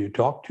person you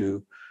talked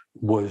to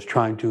was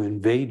trying to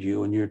invade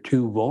you, and you're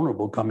too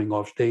vulnerable coming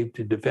off stage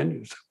to defend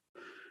yourself.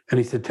 And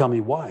he said, tell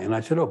me why. And I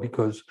said,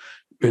 because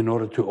in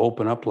order to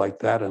open up like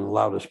that and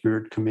allow the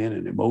spirit to come in,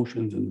 and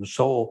emotions and the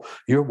soul,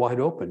 you're wide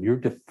open, you're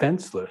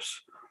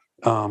defenseless.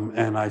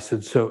 And I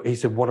said, so he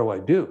said, what do I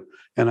do?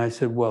 And I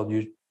said, well,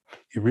 you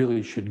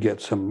really should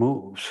get some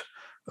moves.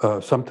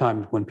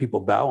 Sometimes when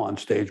people bow on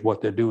stage,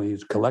 what they're doing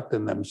is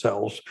collecting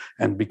themselves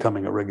and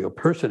becoming a regular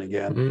person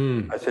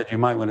again. I said, you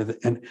might want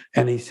to,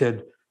 and he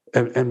said,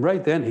 and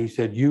right then he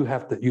said, you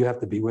have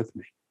to be with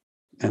me.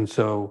 And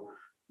so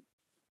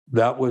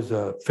that was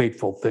a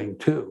fateful thing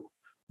too,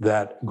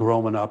 that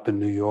growing up in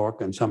New York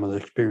and some of the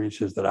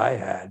experiences that I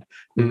had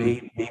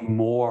made me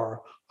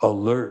more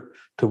alert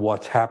to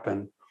what's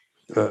happening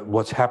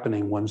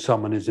when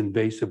someone is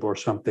invasive or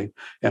something.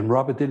 And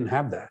Robert didn't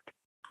have that.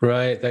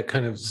 Right. That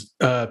kind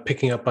of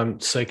picking up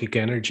on psychic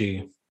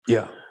energy.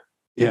 Yeah.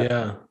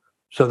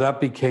 So that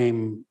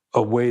became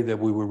a way that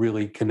we were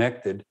really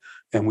connected,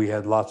 and we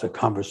had lots of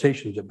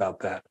conversations about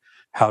that.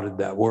 How did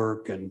that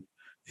work? And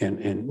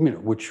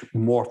which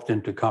morphed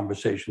into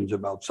conversations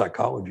about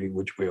psychology,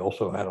 which we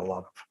also had a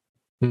lot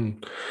of.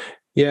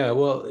 Yeah,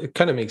 well, it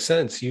kind of makes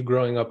sense. You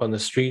growing up on the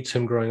streets,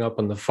 him growing up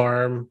on the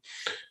farm.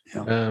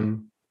 Yeah.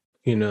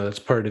 That's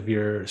part of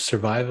your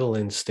survival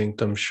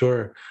instinct, I'm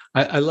sure.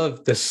 I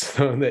love this,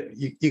 though, that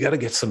you got to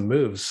get some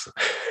moves.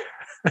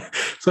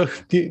 So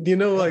do you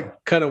know, like,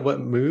 kind of what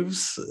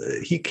moves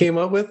he came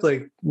up with?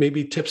 Like,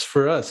 maybe tips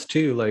for us,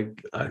 too.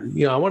 Like, I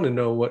want to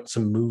know what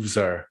some moves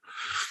are.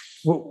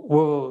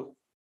 Well,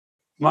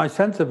 my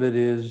sense of it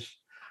is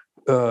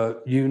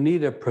you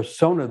need a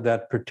persona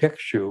that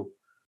protects you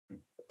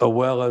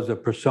well as a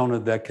persona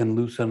that can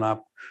loosen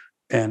up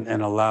and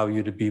allow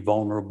you to be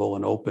vulnerable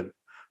and open.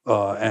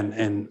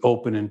 And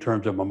open in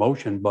terms of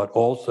emotion, but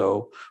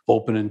also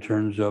open in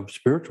terms of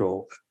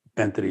spiritual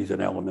entities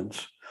and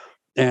elements.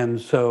 And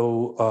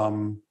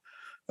so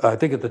I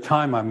think at the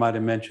time I might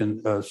have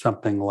mentioned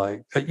something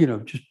like,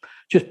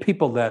 just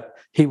people that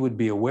he would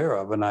be aware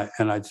of. And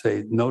I'd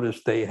say,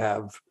 notice they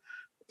have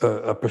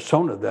a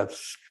persona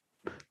that's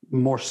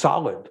more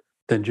solid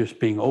than just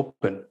being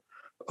open.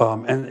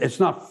 And it's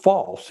not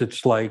false.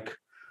 It's like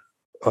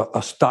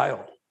a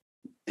style.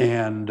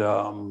 And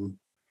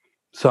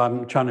so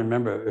I'm trying to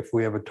remember if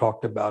we ever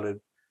talked about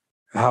it,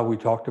 how we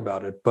talked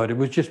about it, but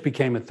it just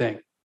became a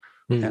thing.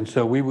 And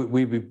so we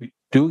would be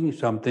doing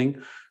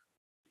something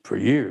for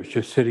years,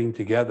 just sitting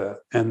together,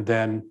 and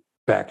then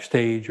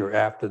backstage or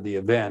after the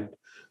event,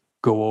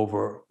 go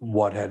over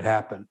what had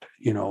happened,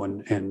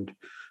 and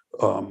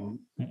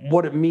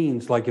what it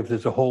means, like if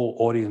there's a whole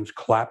audience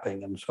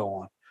clapping and so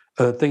on.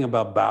 The thing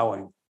about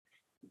bowing,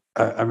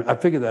 I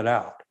figured that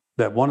out,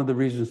 that one of the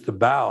reasons to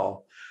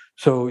bow,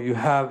 so you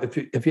have,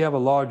 if you have a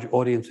large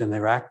audience and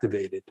they're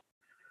activated,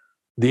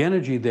 the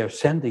energy they're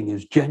sending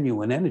is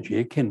genuine energy.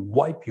 It can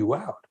wipe you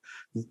out.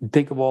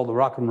 Think of all the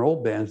rock and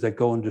roll bands that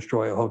go and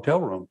destroy a hotel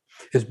room.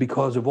 It's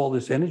because of all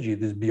this energy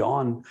that's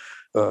beyond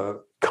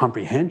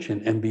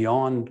comprehension and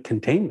beyond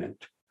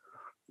containment.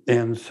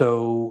 And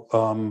so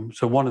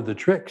one of the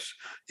tricks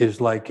is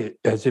like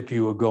as if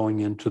you were going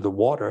into the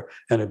water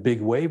and a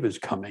big wave is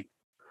coming.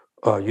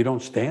 You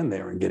don't stand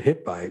there and get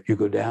hit by it. You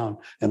go down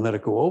and let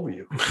it go over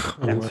you.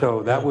 And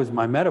so that was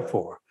my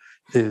metaphor,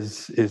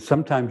 is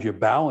sometimes you're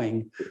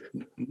bowing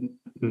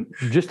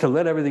just to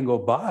let everything go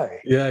by.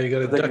 Yeah, you got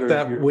to duck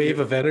that wave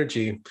of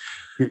energy.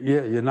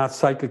 You're not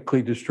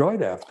psychically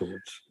destroyed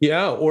afterwards.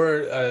 Yeah,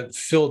 or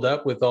filled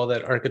up with all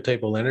that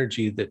archetypal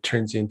energy that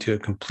turns you into a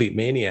complete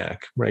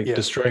maniac, right? Yeah.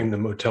 Destroying the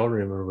motel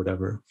room or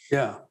whatever.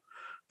 Yeah.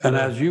 And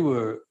as you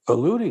were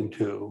alluding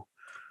to,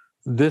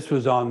 this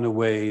was on the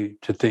way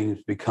to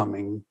things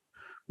becoming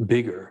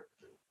bigger,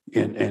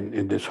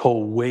 and this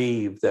whole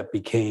wave that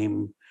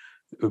became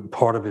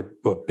part of it,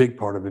 a big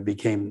part of it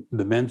became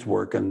the men's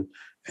work, and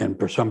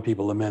for some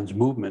people the men's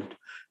movement.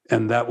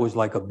 And that was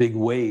like a big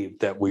wave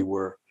that we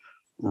were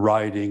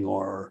riding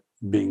or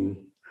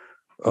being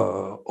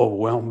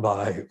overwhelmed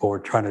by or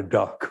trying to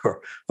duck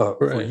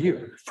for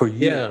years.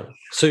 Yeah.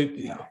 So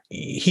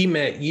he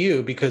met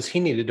you because he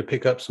needed to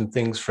pick up some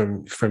things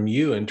from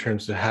you in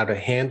terms of how to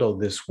handle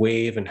this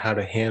wave and how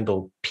to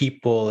handle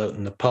people out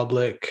in the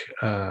public,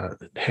 how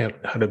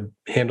to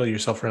handle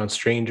yourself around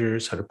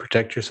strangers, how to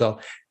protect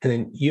yourself. And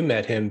then you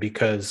met him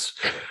because,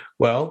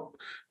 well,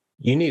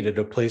 you needed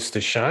a place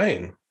to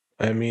shine.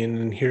 I mean,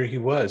 and here he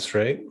was,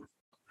 right?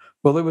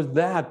 Well, there was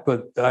that,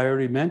 but I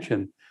already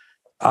mentioned,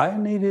 I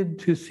needed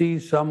to see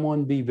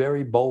someone be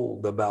very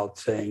bold about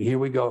saying, here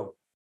we go.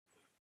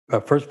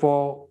 First of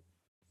all,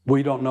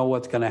 we don't know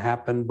what's going to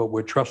happen, but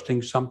we're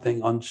trusting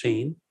something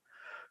unseen.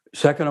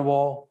 Second of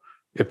all,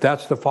 if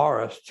that's the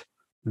forest,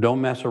 don't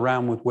mess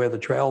around with where the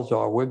trails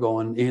are. We're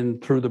going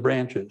in through the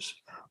branches.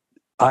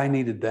 I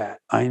needed that.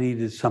 I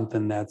needed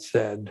something that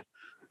said,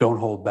 don't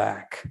hold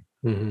back.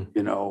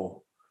 Mm-hmm.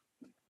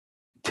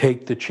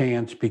 Take the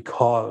chance,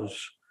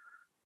 because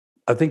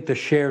I think the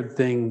shared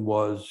thing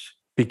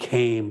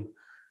became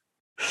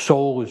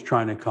soul is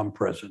trying to come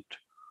present.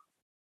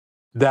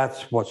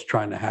 That's what's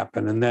trying to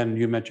happen. And then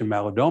you mentioned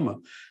Malidoma.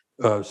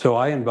 So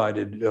I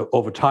invited,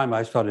 over time,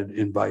 I started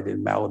inviting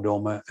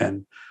Malidoma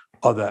and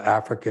other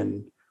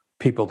African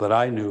people that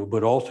I knew,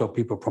 but also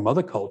people from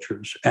other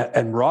cultures.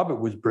 And Robert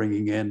was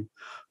bringing in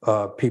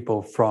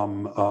people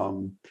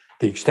from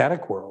the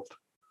ecstatic world,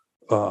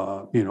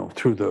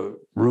 through the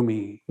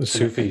Rumi, the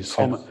Sufis,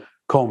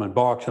 Coleman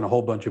Barks, and a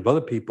whole bunch of other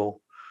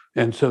people.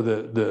 And so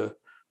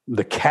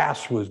the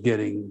cast was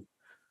getting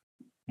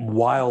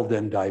wild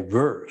and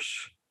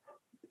diverse.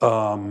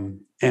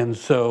 And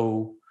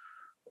so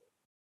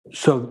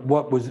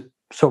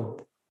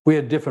we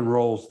had different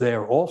roles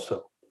there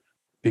also,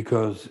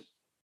 because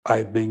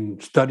I've been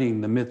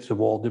studying the myths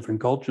of all different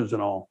cultures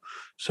and all.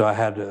 So I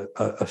had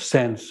a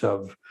sense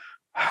of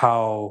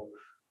how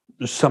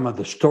some of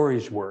the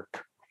stories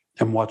work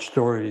and what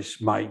stories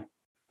might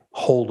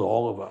hold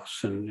all of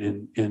us.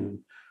 And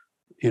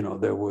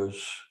there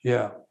was,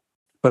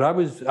 but I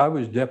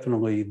was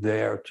definitely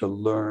there to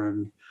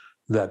learn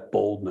that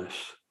boldness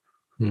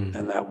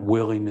and that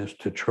willingness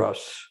to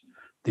trust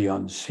the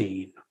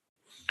unseen.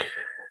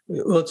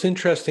 Well, it's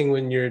interesting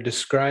when you're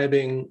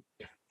describing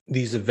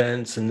these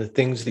events and the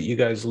things that you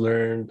guys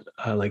learned,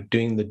 like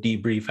doing the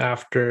debrief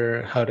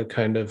after, how to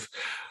kind of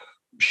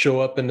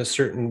show up in a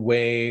certain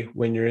way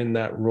when you're in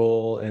that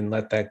role and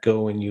let that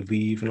go when you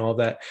leave and all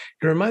that.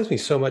 It reminds me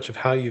so much of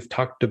how you've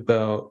talked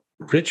about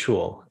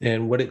ritual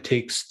and what it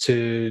takes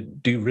to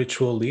do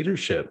ritual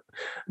leadership.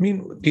 I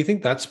mean, do you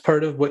think that's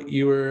part of what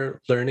you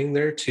were learning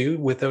there too,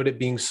 without it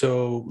being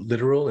so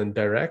literal and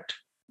direct?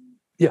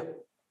 Yeah.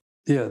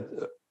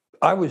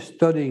 I was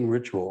studying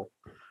ritual,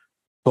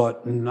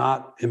 but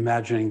not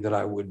imagining that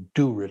I would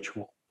do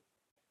ritual.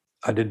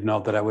 I didn't know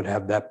that I would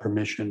have that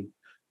permission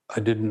I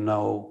didn't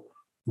know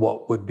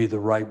what would be the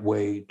right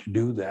way to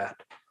do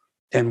that.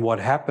 And what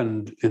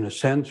happened, in a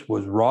sense,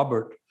 was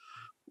Robert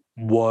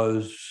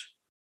was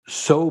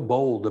so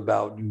bold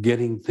about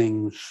getting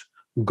things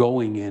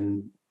going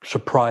in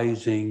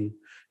surprising,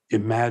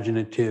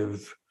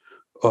 imaginative,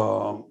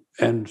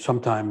 and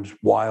sometimes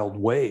wild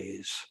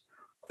ways,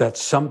 that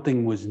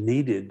something was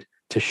needed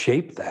to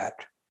shape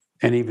that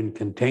and even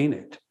contain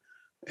it.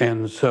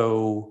 And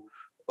so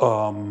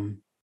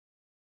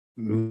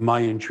my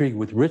intrigue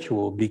with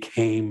ritual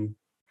became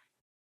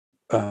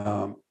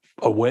a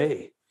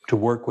way to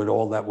work with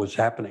all that was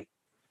happening.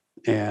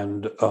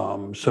 And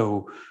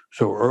so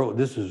early,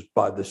 this is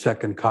by the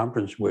second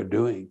conference we're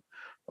doing,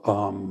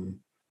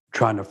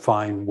 trying to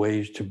find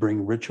ways to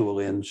bring ritual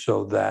in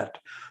so that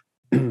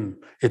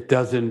it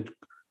doesn't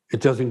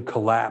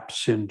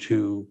collapse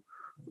into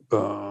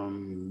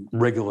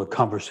regular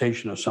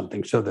conversation or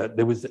something, so that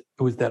it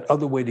was that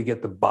other way to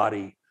get the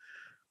body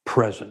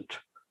present.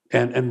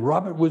 And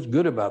Robert was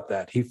good about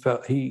that.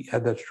 He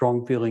had that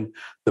strong feeling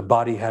the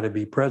body had to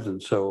be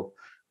present. So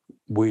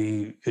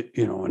we,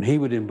 and he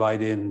would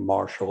invite in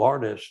martial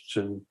artists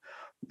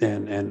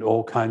and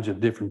all kinds of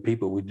different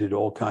people. We did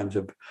all kinds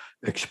of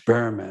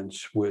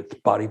experiments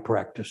with body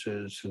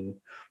practices,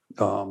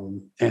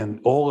 and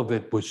all of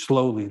it was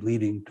slowly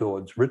leading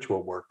towards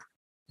ritual work.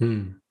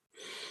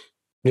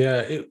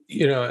 Yeah,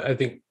 I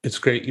think it's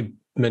great you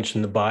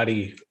mentioned the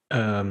body.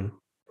 It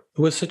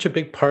was such a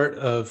big part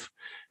of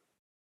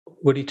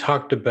what he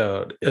talked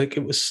about. Like,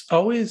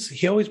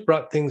 he always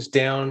brought things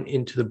down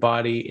into the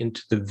body,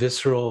 into the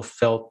visceral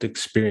felt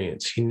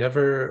experience. He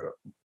never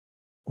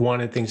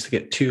wanted things to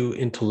get too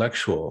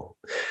intellectual.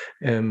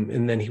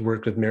 And then he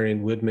worked with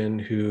Marion Woodman,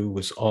 who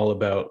was all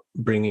about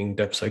bringing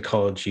depth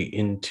psychology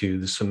into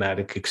the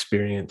somatic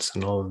experience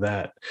and all of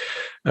that.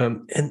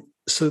 And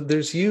so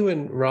there's you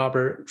and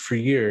Robert for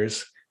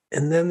years,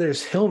 and then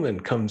there's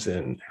Hillman comes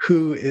in,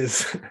 who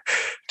is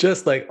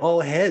just like all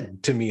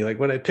head to me. Like,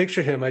 when I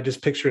picture him, I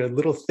just picture a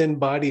little thin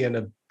body and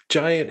a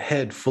giant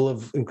head full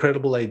of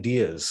incredible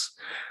ideas.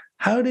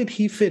 How did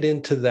he fit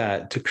into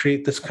that to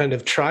create this kind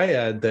of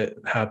triad that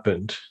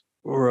happened?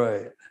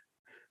 Right.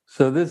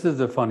 So this is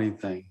a funny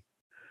thing.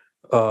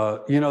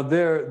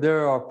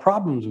 There are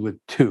problems with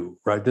two,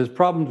 right? There's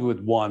problems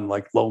with one,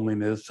 like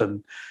loneliness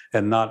and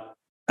not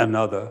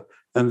another.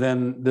 And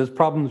then there's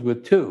problems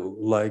with two,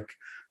 like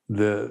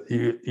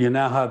you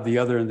now have the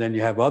other, and then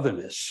you have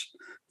otherness.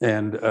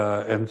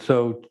 And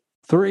so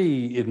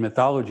 3 in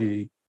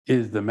mythology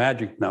is the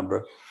magic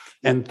number,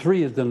 and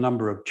 3 is the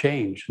number of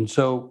change. And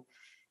so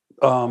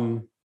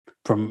from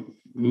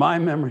my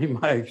memory,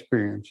 my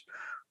experience,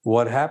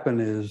 what happened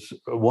is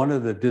one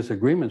of the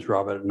disagreements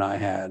Robert and I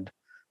had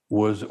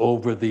was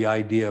over the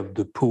idea of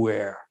the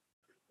puer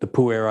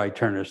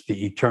aeternus,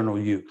 the eternal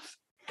youth.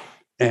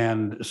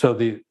 And so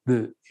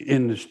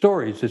in the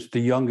stories, it's the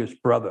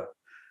youngest brother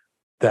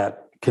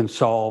that can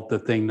solve the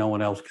thing no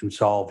one else can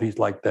solve. He's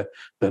like the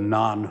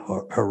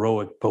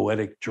non-heroic,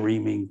 poetic,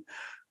 dreaming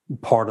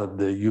part of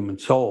the human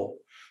soul.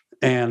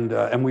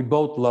 And we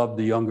both loved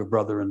the younger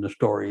brother in the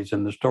stories,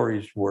 and the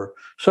stories were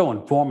so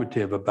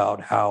informative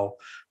about how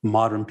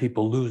modern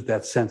people lose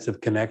that sense of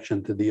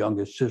connection to the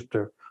youngest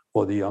sister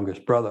or the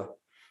youngest brother.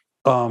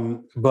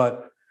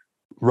 But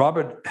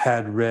Robert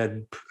had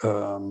read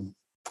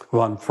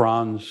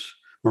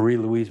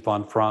Marie-Louise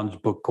von Franz's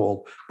book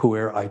called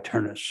Puer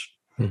Aeternus,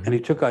 and he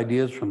took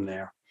ideas from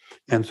there.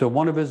 And so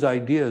one of his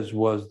ideas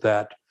was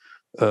that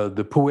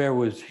the puer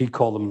was, he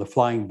called him the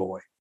flying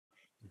boy,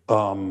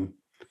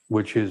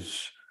 which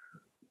it's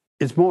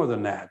more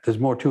than that. There's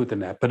more to it than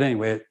that. But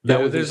anyway,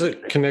 there's a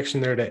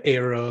connection there to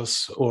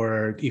Eros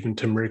or even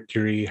to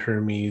Mercury,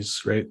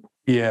 Hermes, right?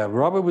 Yeah,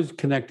 Robert was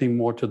connecting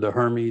more to the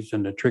Hermes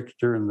and the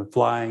trickster and the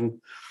flying.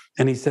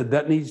 And he said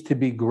that needs to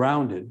be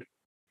grounded.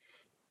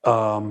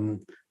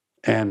 And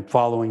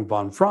following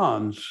von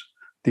Franz,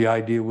 the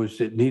idea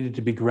was it needed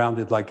to be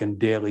grounded like in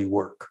daily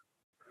work.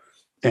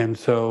 And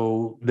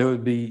so there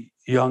would be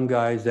young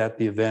guys at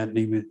the event,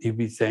 and he'd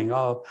be saying,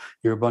 "Oh,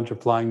 you're a bunch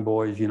of flying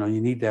boys, you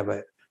need to have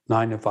a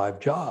 9-to-5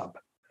 job."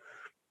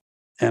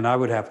 And I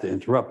would have to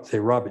interrupt and say,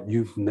 "Robert,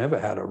 you've never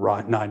had a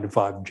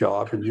 9-to-5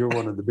 job, and you're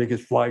one of the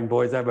biggest flying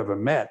boys I've ever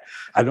met.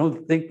 I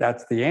don't think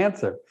that's the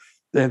answer."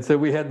 And so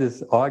we had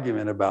this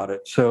argument about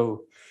it.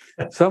 So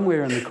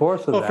somewhere in the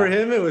course of that, for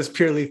him, it was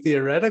purely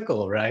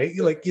theoretical, right?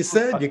 Like you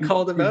said, you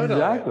called him out.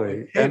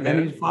 Exactly. And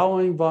he's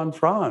following von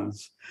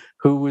Franz,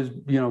 who was,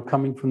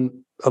 coming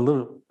from a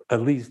little,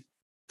 at least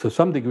to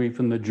some degree,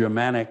 from the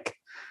Germanic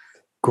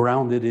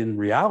grounded in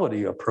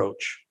reality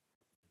approach.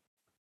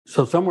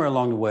 So somewhere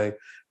along the way,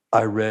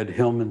 I read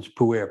Hillman's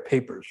Puer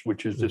Papers,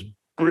 which is this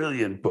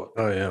brilliant book.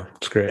 Oh, yeah.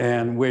 It's great.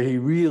 And where he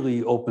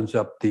really opens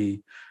up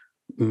the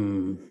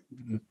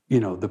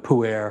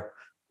puer.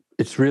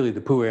 It's really the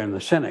puer and the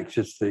senex.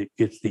 It's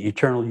the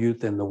eternal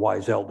youth and the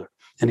wise elder.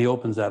 And he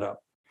opens that up.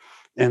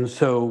 And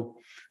so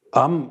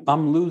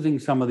I'm losing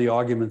some of the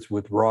arguments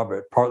with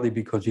Robert, partly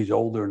because he's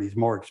older and he's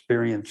more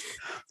experienced,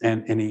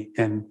 and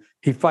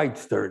he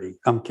fights 30.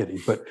 I'm kidding,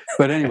 but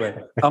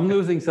anyway, I'm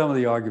losing some of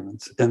the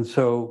arguments. And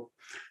so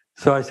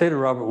So I say to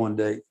Robert one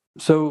day,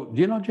 so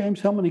do you know James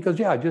Hillman? He goes,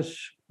 yeah, I just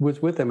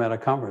was with him at a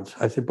conference.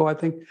 I said, boy, I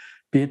think it'd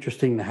be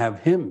interesting to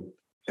have him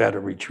at a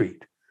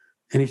retreat.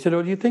 And he said,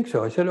 oh, do you think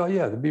so? I said, oh,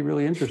 yeah, it'd be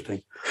really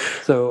interesting.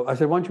 So I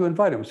said, why don't you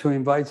invite him? So he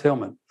invites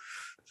Hillman.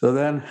 So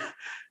then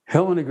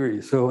Hillman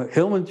agrees. So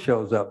Hillman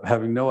shows up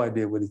having no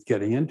idea what he's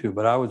getting into,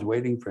 but I was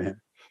waiting for him.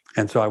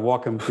 And so I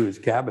walk him to his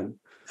cabin.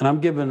 And I'm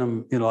giving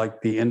him,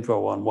 like the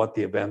info on what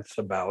the event's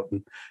about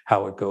and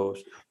how it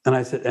goes.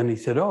 And he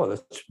said, oh,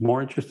 that's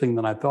more interesting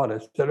than I thought. I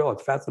said, oh,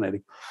 it's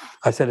fascinating.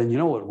 I said, and you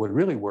know what would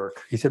really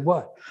work? He said,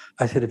 what?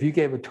 I said, if you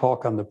gave a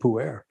talk on the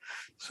pu'er.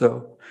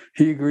 So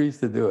he agrees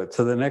to do it.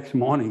 So the next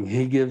morning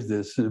he gives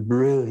this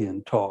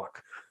brilliant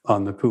talk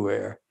on the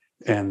pu'er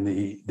and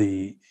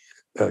the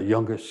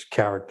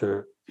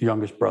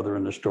youngest brother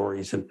in the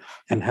stories,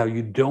 and how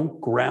you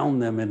don't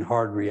ground them in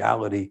hard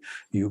reality.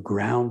 You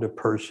ground a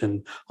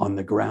person on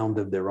the ground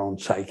of their own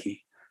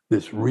psyche,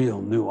 this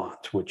real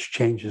nuance, which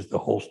changes the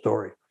whole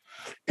story.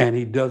 And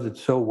he does it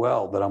so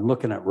well that I'm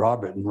looking at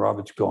Robert, and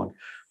Robert's going,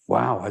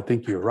 wow, I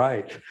think you're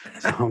right.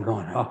 So I'm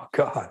going, oh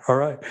God, all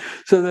right.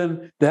 So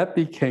then that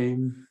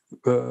became,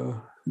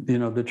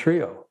 the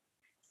trio.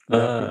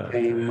 That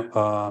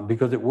became,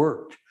 because it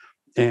worked.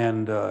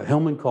 And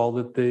Hillman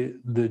called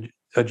it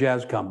a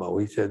jazz combo.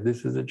 He said,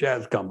 this is a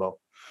jazz combo,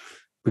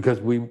 because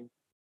we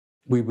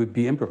would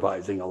be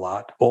improvising a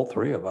lot, all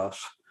three of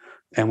us,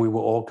 and we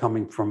were all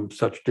coming from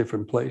such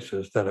different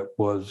places that it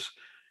was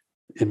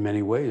in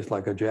many ways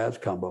like a jazz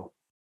combo.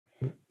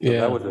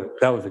 Yeah, so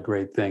that was a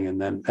great thing.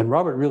 And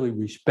Robert really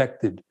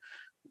respected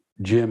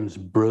Jim's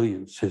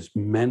brilliance, his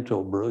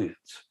mental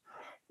brilliance.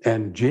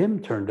 And Jim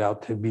turned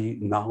out to be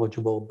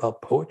knowledgeable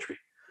about poetry.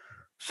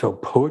 So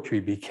poetry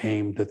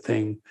became the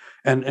thing.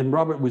 And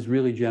Robert was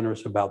really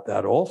generous about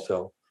that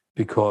also,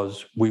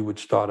 because we would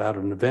start out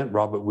an event.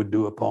 Robert would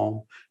do a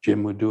poem,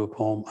 Jim would do a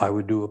poem, I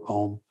would do a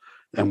poem,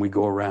 and we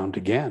go around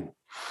again.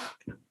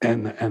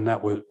 And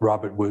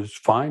Robert was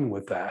fine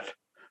with that.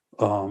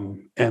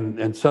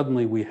 And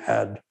suddenly we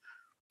had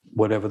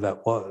whatever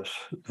that was,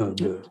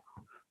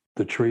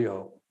 the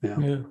trio.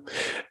 Yeah.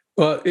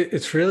 Well,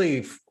 it's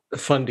really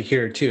fun to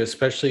hear too,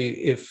 especially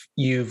if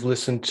you've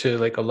listened to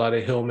like a lot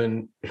of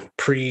Hillman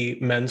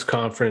pre-men's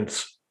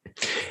conference,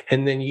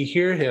 and then you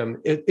hear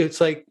him. It's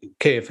like,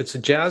 okay, if it's a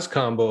jazz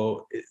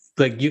combo,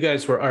 like you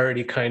guys were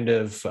already kind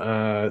of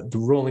the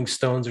Rolling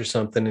Stones or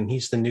something, and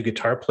he's the new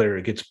guitar player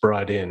who gets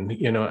brought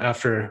in,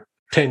 after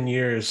 10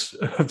 years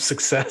of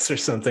success or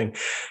something,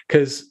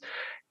 because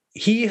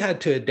he had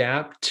to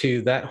adapt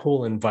to that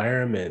whole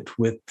environment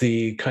with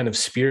the kind of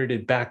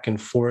spirited back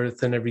and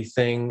forth and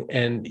everything.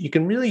 And you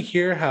can really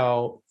hear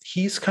how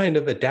he's kind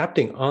of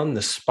adapting on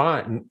the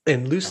spot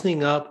and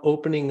loosening up,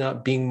 opening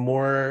up, being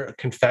more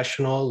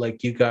confessional,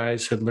 like you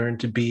guys had learned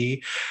to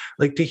be.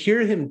 Like, to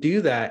hear him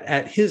do that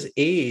at his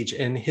age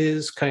and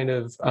his kind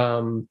of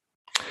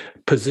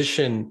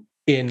position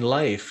in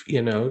life,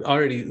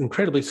 already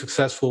incredibly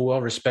successful,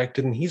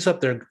 well-respected, and he's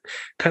up there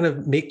kind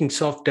of making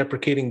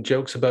self-deprecating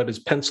jokes about his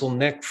pencil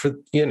neck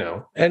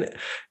and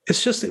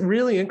it's just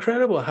really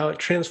incredible how it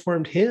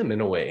transformed him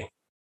in a way.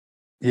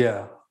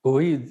 Yeah, well,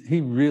 he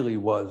really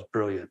was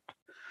brilliant.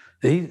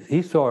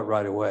 He saw it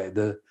right away.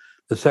 The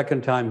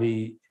second time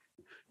he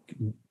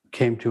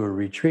came to a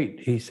retreat,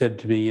 he said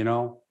to me,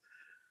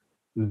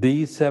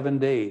 these 7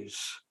 days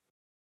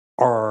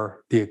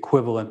are the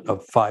equivalent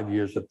of 5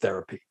 years of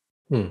therapy.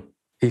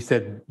 He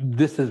said,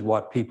 this is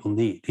what people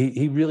need.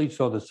 He really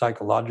saw the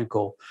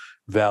psychological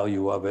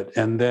value of it.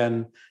 And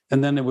then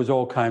there was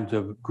all kinds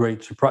of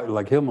great surprise.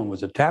 Like Hillman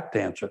was a tap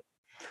dancer.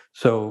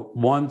 So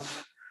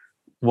once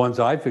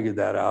I figured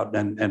that out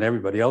and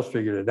everybody else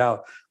figured it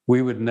out,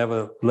 we would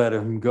never let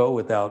him go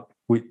without,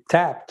 we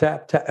tap,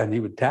 tap, tap, and he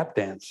would tap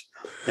dance.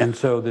 And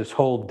so this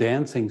whole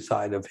dancing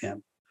side of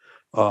him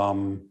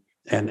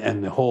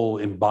and the whole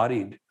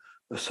embodied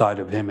side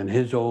of him and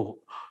his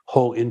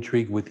whole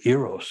intrigue with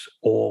Eros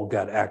all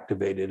got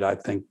activated, I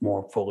think,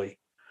 more fully.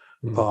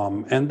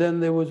 And then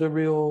there was a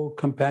real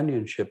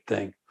companionship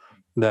thing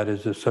that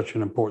is such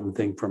an important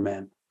thing for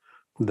men,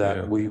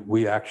 that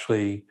we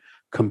actually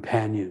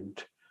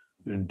companioned,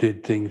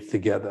 did things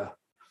together,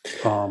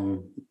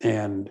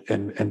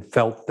 and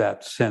felt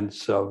that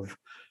sense of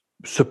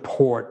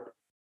support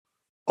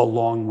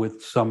along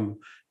with some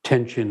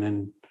tension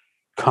and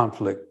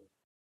conflict,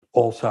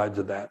 all sides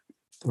of that.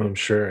 I'm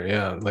sure,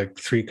 yeah, like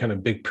three kind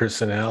of big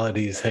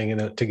personalities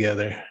hanging out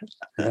together.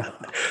 Yeah.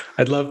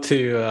 I'd love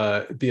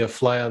to be a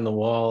fly on the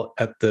wall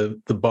at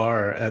the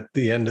bar at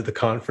the end of the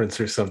conference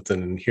or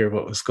something and hear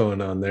what was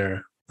going on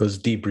there. Those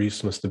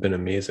debriefs must have been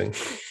amazing.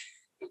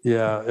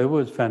 Yeah, it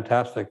was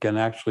fantastic. And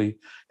actually,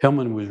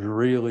 Hillman was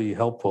really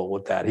helpful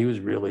with that. He's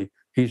really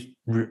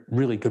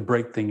could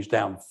break things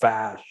down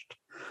fast.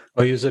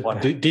 Oh, he was a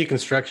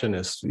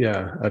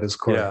deconstructionist, at his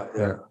core.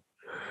 Yeah.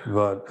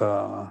 But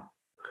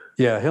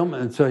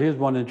Hillman. And so here's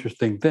one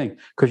interesting thing,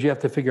 because you have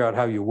to figure out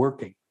how you're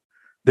working.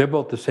 They're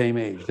both the same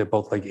age. They're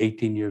both like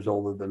 18 years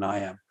older than I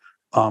am.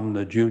 I'm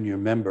the junior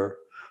member.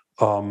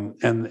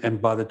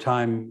 And by the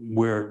time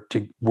we're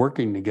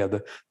working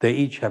together, they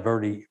each have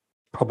already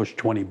published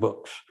 20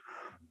 books,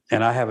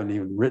 and I haven't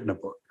even written a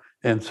book.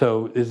 And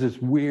so there's this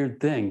weird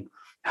thing.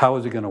 How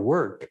is it going to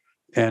work?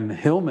 And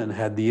Hillman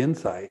had the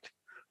insight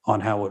on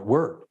how it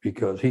worked,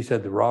 because he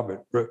said to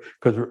Robert,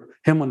 because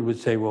Hillman would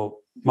say, well,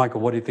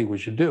 Michael, what do you think we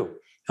should do?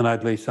 And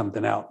I'd lay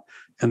something out.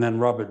 And then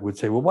Robert would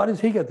say, well, why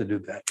does he get to do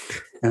that?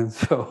 And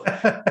so,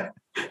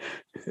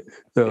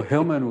 so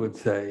Hillman would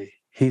say,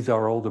 he's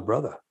our older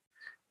brother.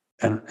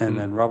 And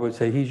then Robert would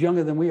say, he's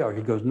younger than we are.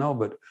 He goes, no,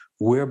 but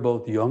we're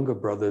both younger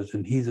brothers,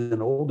 and he's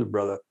an older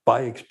brother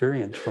by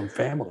experience from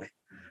family.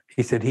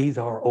 He said, he's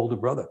our older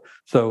brother.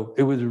 So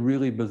it was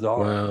really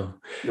bizarre. Wow.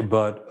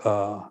 But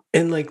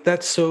and like,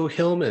 that's so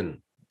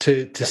Hillman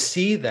to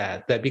see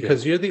that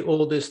because you're the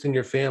oldest in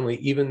your family,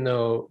 even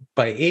though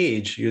by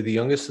age you're the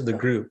youngest of the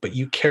group, but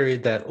you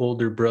carried that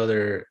older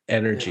brother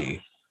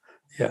energy.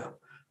 Yeah.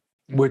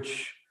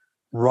 Which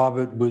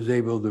Robert was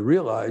able to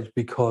realize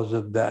because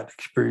of that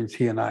experience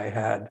he and I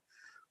had,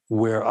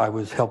 where I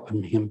was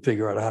helping him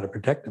figure out how to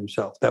protect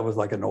himself. That was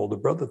like an older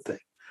brother thing.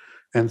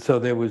 And so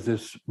there was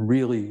this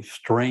really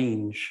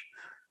strange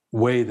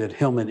way that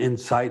Hillman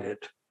incited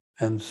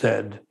and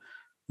said,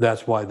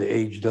 that's why the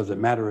age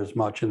doesn't matter as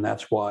much. And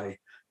that's why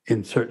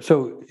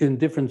so in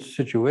different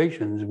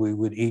situations, we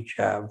would each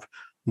have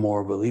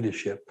more of a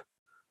leadership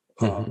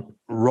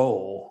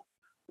role.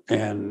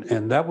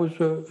 And that was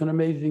an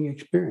amazing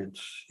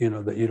experience,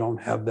 that you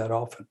don't have that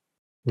often.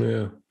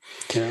 Yeah.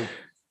 Yeah.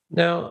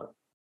 Now,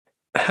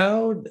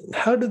 how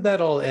did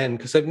that all end?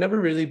 Because I've never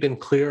really been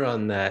clear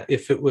on that.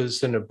 If it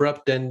was an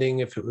abrupt ending,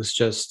 if it was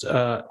just,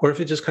 or if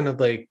it just kind of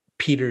like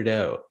petered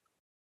out.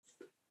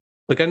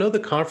 Like, I know the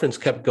conference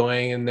kept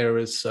going, and there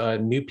was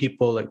new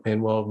people like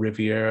Manuel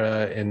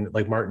Riviera and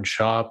like Martin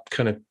Shaw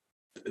kind of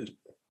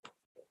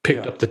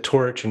picked up the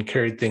torch and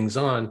carried things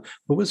on.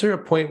 But was there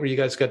a point where you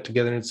guys got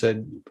together and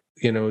said,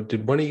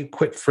 did one of you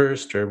quit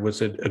first, or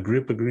was it a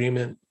group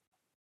agreement?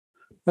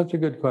 That's a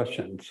good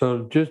question.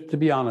 So just to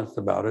be honest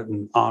about it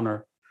and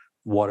honor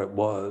what it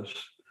was,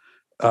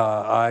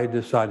 I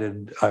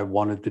decided I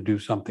wanted to do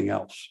something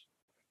else.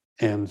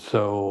 And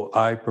so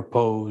I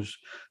proposed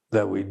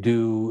that we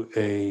do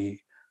a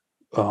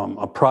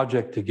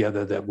project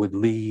together that would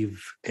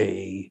leave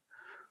a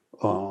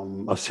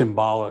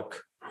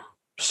symbolic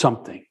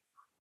something.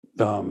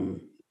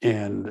 And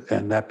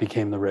that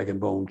became the Rag and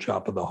Bone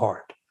Chop of the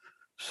Heart.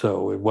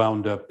 So it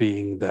wound up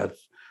being that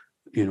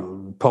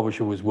the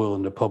publisher was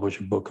willing to publish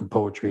a book of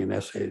poetry and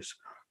essays.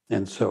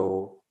 And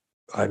so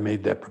I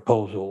made that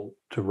proposal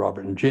to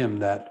Robert and Jim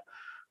that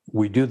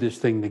we do this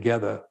thing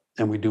together,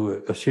 and we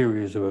do a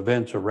series of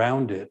events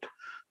around it.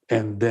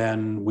 And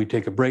then we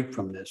take a break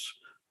from this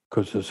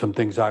because there's some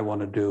things I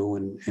want to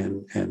do.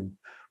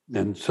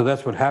 And so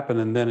that's what happened.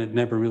 And then it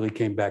never really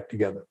came back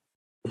together.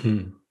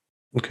 Mm-hmm.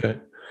 Okay.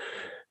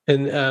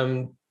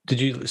 And did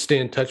you stay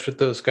in touch with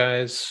those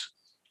guys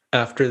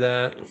after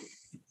that?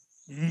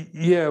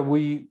 Yeah,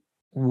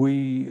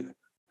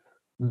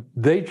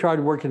 they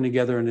tried working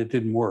together and it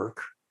didn't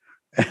work.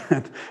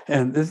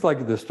 And it's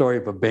like the story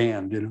of a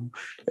band,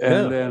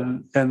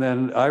 And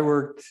then I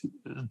worked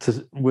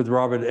with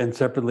Robert and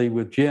separately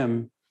with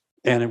Jim,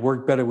 and it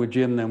worked better with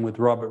Jim than with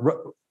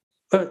Robert.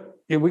 But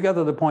we got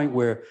to the point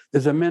where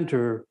there's a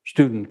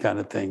mentor-student kind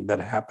of thing that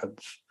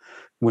happens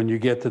when you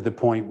get to the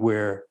point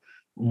where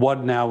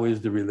what now is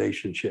the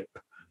relationship?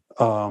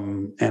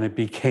 And it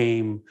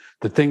became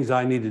the things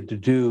I needed to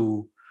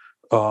do,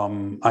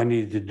 I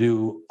needed to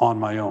do on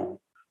my own.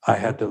 I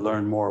had to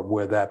learn more of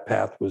where that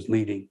path was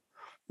leading.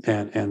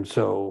 And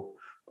so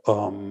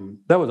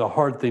that was a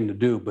hard thing to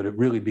do, but it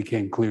really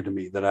became clear to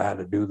me that I had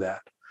to do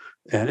that.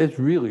 And it's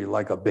really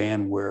like a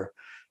band where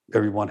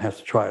everyone has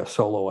to try a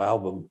solo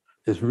album.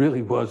 It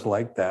really was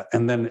like that.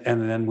 And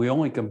then we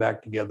only come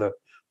back together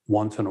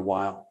once in a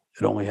while.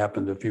 It only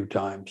happened a few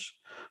times.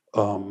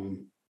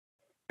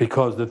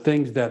 Because the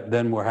things that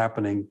then were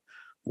happening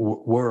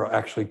were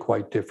actually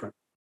quite different.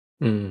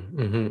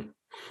 Mm-hmm.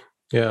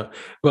 Yeah.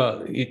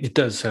 Well, it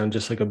does sound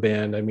just like a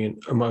band. I mean,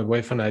 my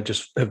wife and I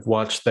just have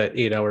watched that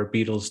 8-hour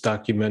Beatles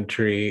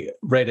documentary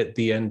right at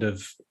the end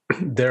of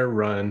their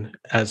run,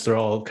 as they're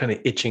all kind of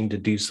itching to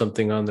do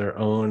something on their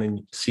own,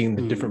 and seeing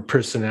the different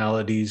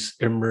personalities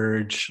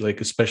emerge, like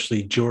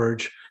especially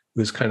George,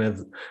 who's kind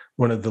of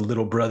one of the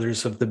little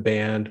brothers of the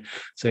band,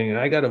 saying,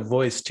 I got a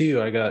voice too.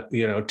 I got,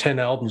 10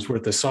 albums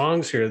worth of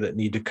songs here that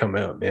need to come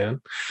out, man.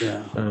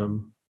 Yeah.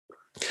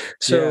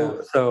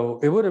 So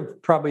it would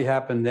have probably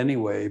happened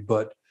anyway,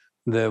 but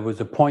there was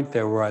a point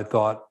there where I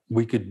thought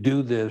we could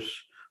do this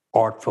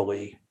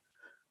artfully,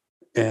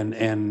 and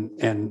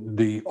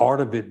the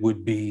art of it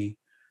would be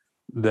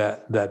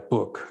that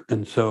book.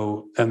 And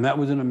that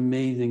was an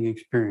amazing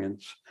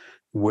experience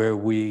where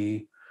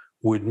we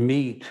would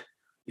meet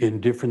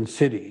in different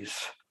cities.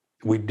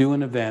 We'd do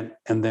an event,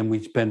 and then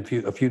we'd spend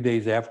a few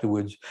days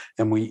afterwards,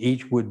 and we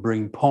each would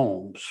bring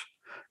poems.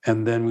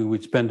 And then we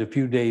would spend a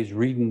few days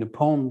reading the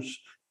poems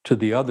to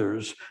the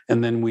others,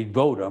 and then we'd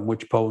vote on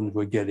which poems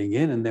were getting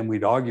in, and then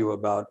we'd argue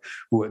about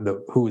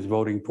who was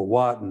voting for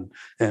what,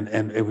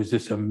 and it was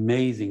this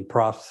amazing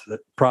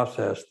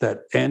process that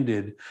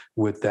ended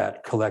with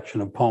that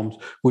collection of poems,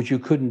 which you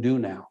couldn't do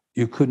now.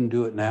 You couldn't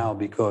do it now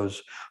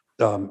because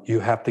you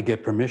have to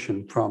get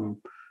permission from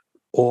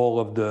all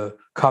of the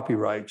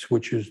copyrights,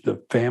 which is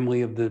the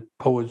family of the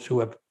poets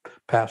who have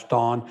passed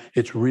on.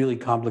 It's really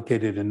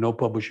complicated, and no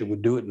publisher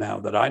would do it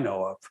now that I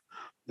know of.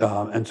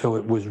 And so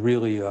it was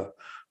really a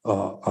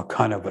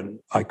kind of an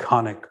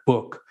iconic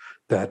book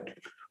that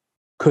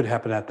could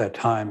happen at that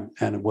time,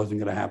 and it wasn't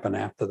going to happen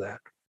after that.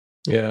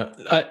 Yeah,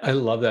 I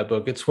love that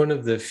book. It's one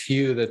of the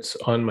few that's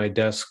on my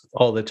desk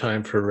all the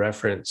time for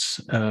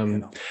reference.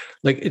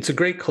 Like, it's a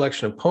great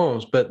collection of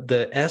poems, but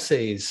the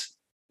essays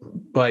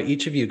by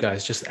each of you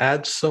guys just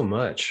add so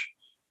much.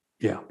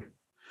 Yeah.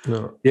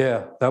 No.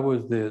 Yeah, that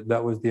was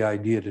the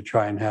idea, to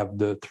try and have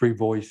the three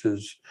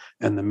voices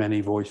and the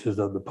many voices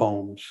of the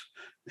poems.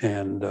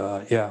 And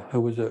it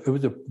was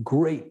a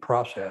great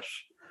process.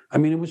 I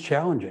mean, it was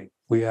challenging.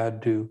 We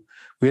had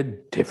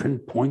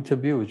different points of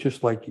view. It's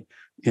just like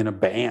in a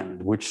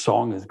band, which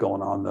song is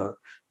going on.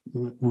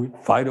 We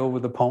fight over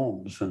the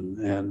poems,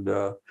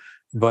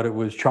 but it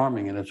was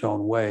charming in its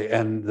own way,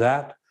 and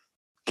that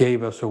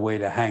gave us a way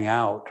to hang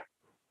out,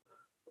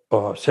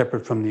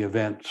 separate from the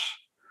events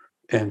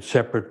and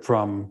separate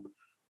from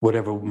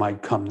whatever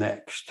might come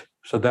next.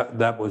 So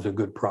that was a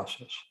good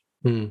process.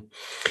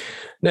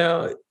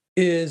 Now,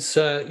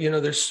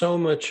 there's so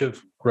much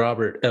of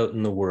Robert out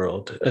in the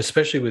world,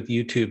 especially with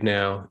YouTube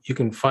now. You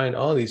can find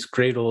all these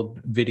great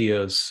old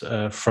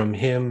videos from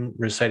him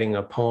reciting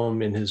a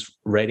poem in his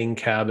writing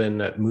cabin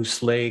at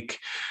Moose Lake,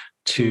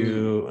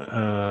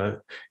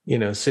 to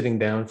sitting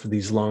down for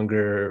these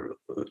longer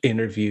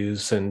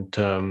interviews, and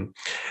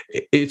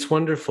it's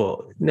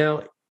wonderful.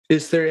 Now,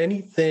 is there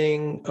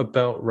anything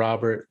about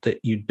Robert that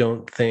you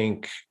don't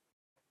think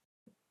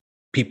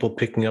people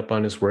picking up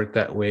on his work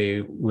that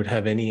way would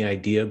have any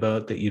idea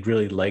about, that you'd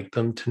really like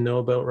them to know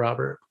about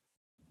Robert?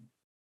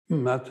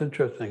 That's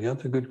interesting.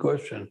 That's a good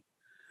question.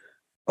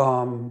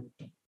 How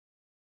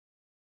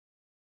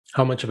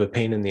much of a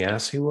pain in the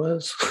ass he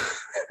was?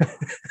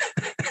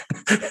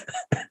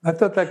 I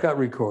thought that got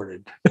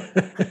recorded.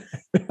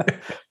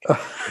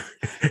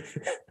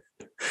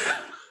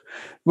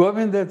 Well, I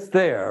mean, that's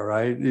there,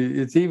 right?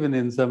 It's even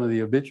in some of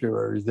the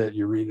obituaries that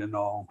you read and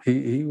all.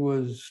 He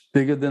was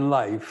bigger than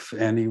life,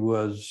 and he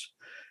was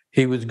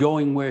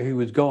going where he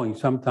was going.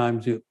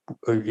 Sometimes he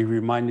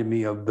reminded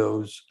me of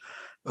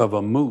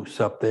a moose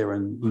up there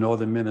in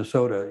northern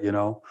Minnesota,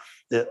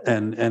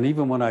 And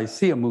even when I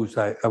see a moose,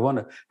 I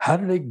wonder, how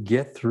do they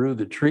get through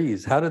the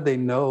trees? How do they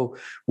know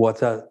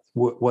what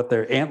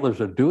their antlers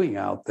are doing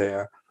out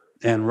there?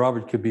 And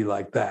Robert could be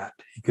like that.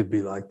 He could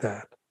be like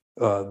that,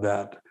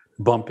 that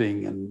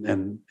bumping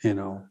and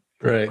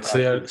Right.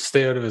 Stay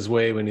out of his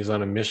way when he's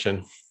on a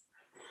mission.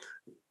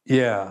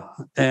 Yeah.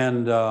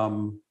 And,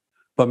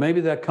 but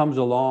maybe that comes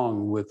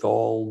along with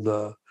all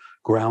the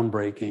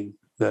groundbreaking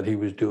that he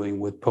was doing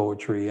with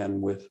poetry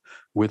and with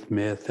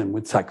myth and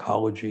with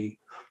psychology.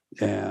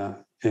 And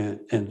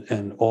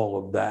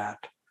all of that.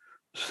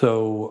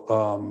 So,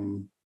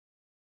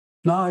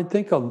 no, I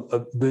think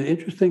the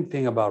interesting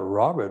thing about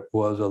Robert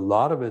was a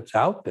lot of it's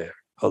out there.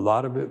 A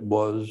lot of it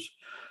was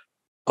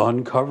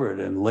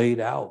uncovered and laid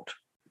out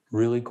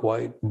really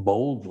quite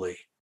boldly.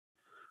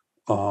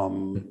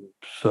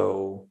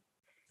 So,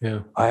 yeah,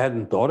 I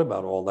hadn't thought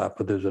about all that,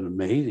 but there's an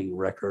amazing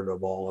record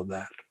of all of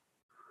that.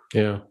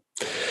 Yeah.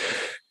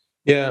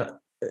 Yeah.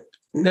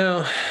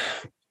 Now,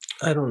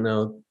 I don't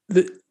know.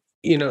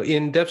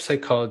 In depth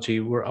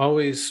psychology, we're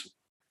always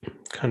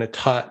kind of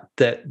taught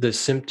that the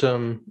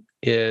symptom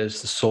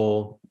is the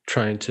soul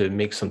trying to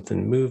make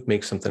something move,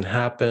 make something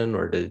happen,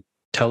 or to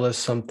tell us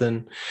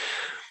something.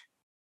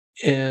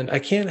 And I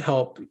can't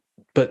help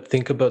but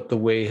think about the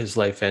way his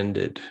life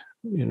ended.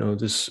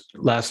 This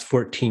last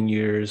 14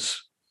 years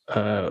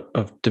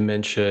of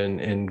dementia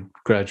and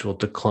gradual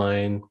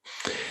decline.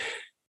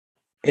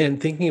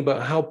 And thinking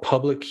about how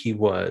public he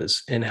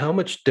was and how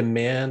much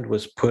demand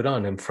was put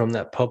on him from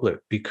that public,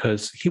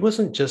 because he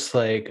wasn't just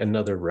like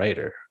another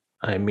writer.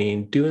 I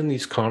mean, doing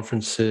these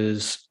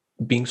conferences,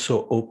 being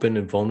so open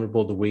and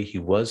vulnerable the way he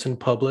was in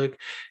public,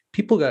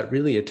 people got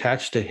really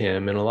attached to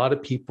him. And a lot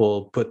of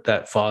people put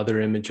that father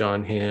image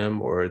on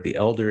him or the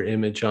elder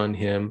image on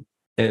him.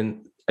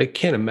 And I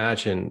can't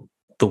imagine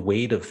the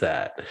weight of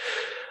that.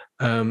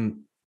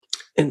 And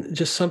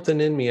just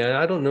something in me, and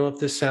I don't know if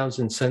this sounds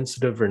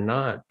insensitive or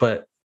not,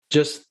 but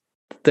just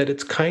that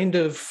it's kind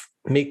of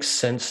makes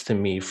sense to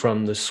me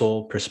from the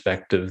soul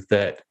perspective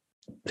that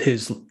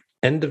his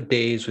end of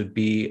days would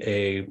be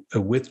a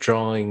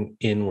withdrawing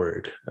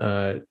inward,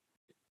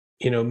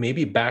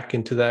 maybe back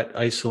into that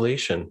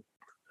isolation.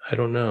 I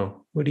don't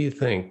know. What do you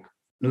think?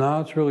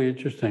 No, it's really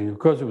interesting. Of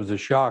course, it was a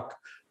shock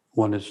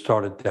when it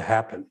started to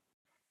happen.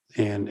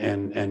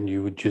 And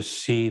you would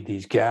just see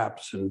these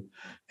gaps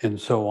and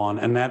so on.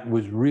 And that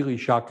was really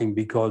shocking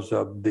because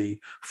of the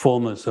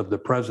fullness of the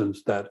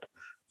presence that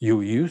you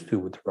were used to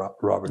with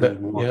Robert.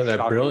 That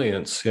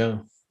brilliance.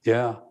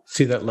 Yeah.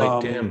 See that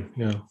light dim.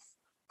 Yeah.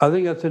 I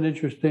think that's an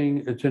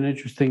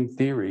interesting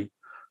theory.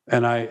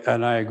 And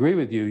I agree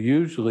with you.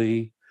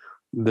 Usually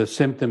the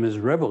symptom is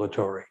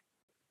revelatory.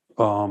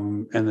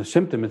 And the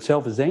symptom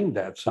itself is aimed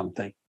at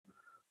something.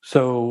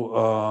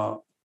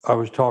 So I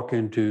was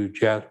talking to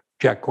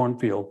Jack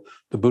Cornfield,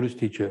 the Buddhist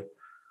teacher,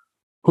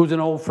 who's an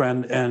old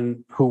friend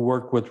and who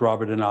worked with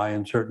Robert and I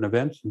in certain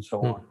events and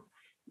so on.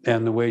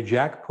 And the way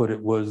Jack put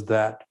it was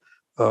that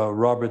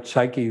Robert's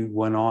psyche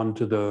went on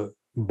to the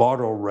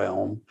Bardo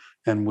realm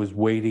and was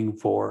waiting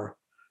for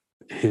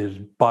his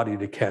body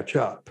to catch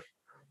up.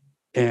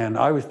 And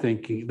I was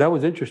thinking, that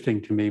was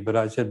interesting to me, but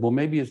I said, well,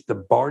 maybe it's the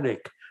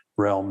Bardic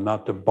realm,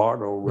 not the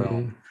Bardo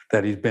realm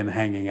that he's been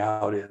hanging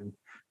out in.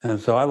 And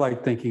so I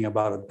like thinking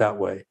about it that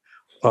way.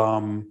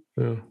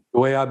 The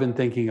way I've been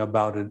thinking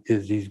about it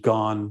is he's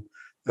gone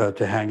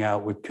to hang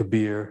out with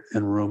Kabir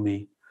and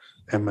Rumi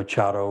and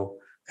Machado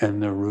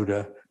and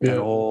Neruda and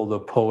all the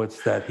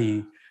poets that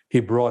he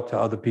brought to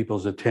other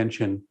people's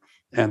attention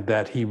and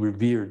that he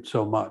revered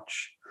so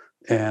much.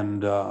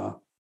 And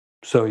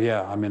so,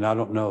 yeah, I mean, I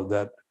don't know,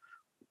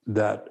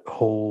 that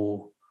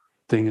whole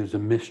thing is a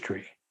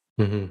mystery,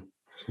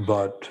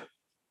 but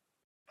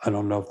I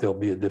don't know if there'll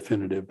be a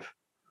definitive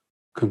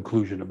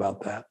conclusion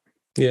about that.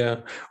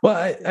 Yeah.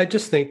 Well, I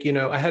just think,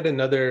 I had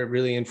another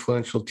really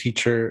influential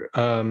teacher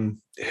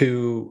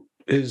who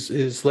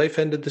his life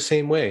ended the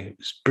same way.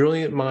 His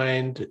brilliant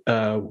mind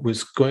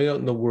was going out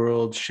in the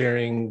world,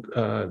 sharing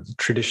the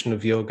tradition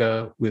of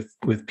yoga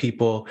with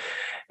people.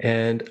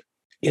 And,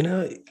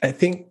 I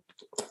think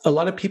a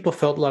lot of people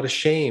felt a lot of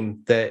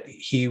shame that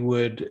he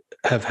would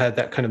have had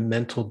that kind of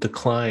mental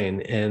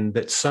decline and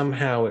that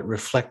somehow it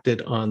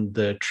reflected on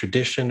the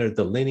tradition or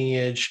the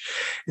lineage.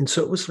 And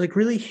so it was like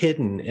really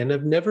hidden. And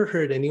I've never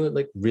heard anyone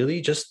like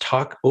really just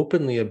talk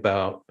openly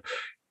about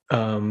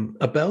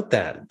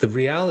that, the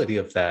reality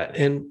of that.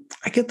 And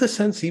I get the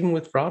sense even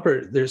with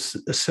Robert, there's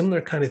a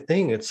similar kind of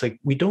thing. It's like,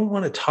 we don't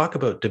want to talk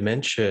about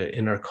dementia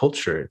in our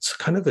culture. It's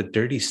kind of a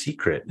dirty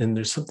secret. And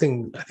there's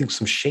something, I think,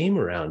 some shame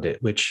around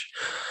it, which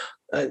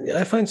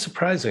I find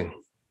surprising.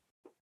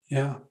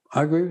 Yeah,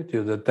 I agree with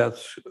you that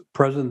that's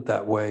present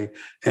that way,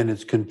 and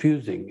it's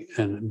confusing,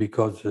 and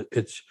because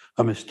it's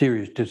a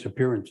mysterious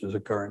disappearance is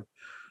occurring,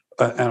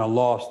 and a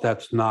loss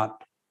that's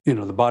not,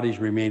 the body's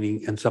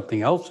remaining and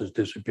something else is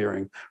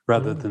disappearing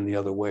rather than the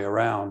other way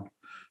around.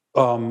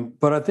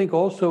 But I think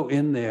also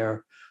in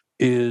there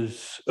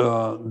is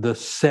the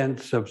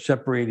sense of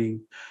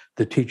separating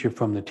the teacher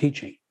from the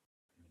teaching,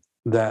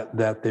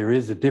 that there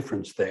is a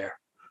difference there,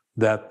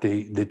 that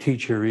the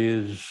teacher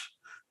is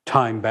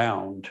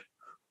time-bound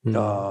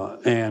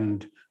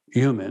and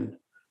human,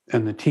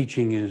 and the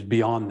teaching is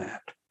beyond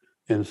that.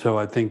 And so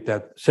I think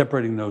that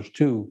separating those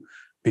two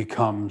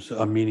becomes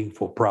a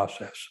meaningful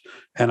process.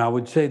 And I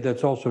would say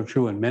that's also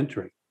true in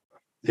mentoring,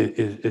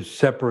 is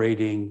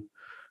separating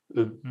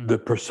the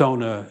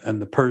persona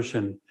and the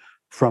person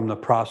from the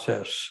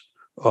process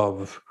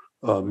of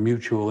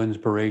mutual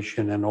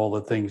inspiration and all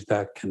the things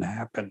that can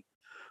happen.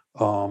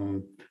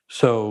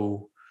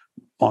 So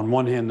on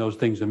one hand, those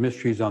things are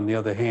mysteries. On the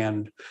other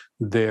hand,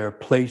 they're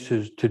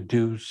places to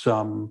do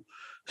some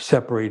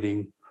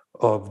separating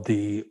of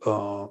the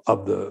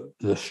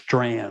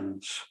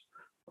strands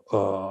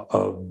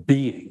of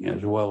being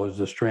as well as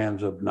the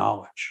strands of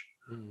knowledge.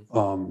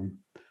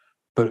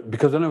 But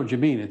because I know what you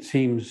mean, it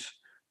seems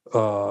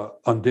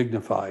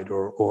undignified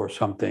or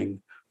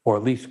something, or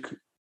at least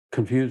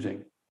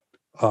confusing.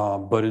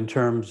 But in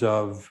terms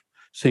of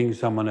seeing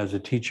someone as a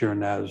teacher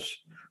and as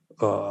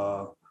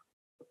a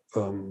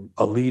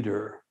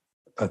leader,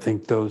 I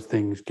think those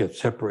things get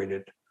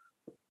separated.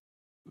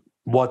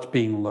 What's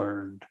being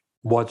learned,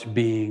 what's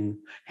being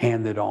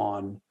handed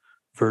on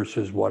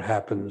versus what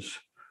happens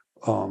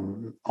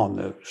on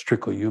the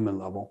strictly human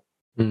level.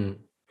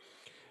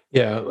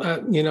 Yeah,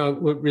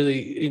 what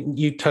really,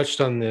 you touched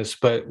on this,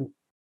 but,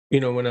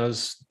 when I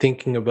was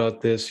thinking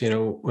about this,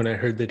 when I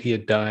heard that he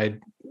had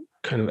died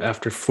kind of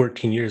after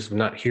 14 years of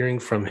not hearing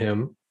from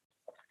him,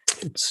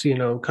 it's,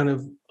 kind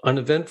of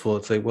uneventful.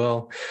 It's like,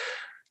 well,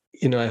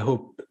 I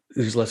hope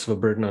there's less of a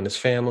burden on his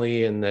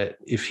family, and that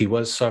if he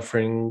was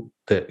suffering,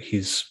 that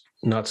he's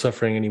not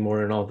suffering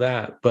anymore and all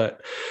that.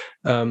 But,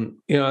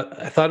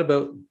 I thought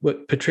about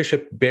what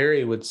Patricia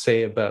Berry would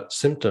say about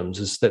symptoms,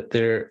 is that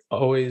they're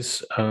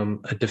always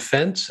a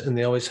defense and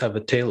they always have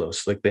a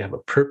telos, like they have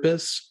a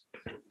purpose,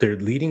 they're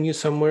leading you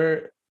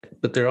somewhere,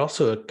 but they're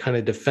also a kind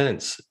of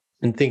defense.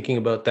 And thinking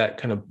about that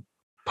kind of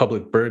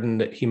public burden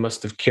that he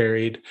must have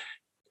carried.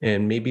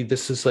 And maybe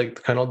this is like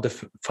the kind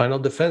of final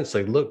defense.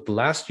 Like, look, the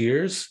last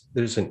years,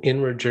 there's an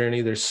inward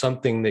journey. There's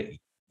something that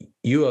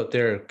you out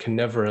there can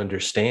never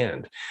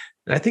understand.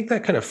 And I think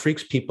that kind of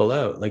freaks people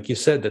out. Like you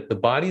said, that the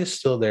body is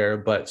still there,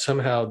 but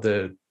somehow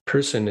the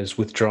person is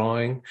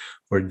withdrawing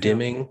or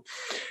dimming.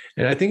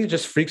 And I think it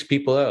just freaks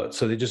people out.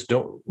 So they just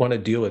don't want to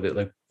deal with it.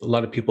 Like a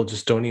lot of people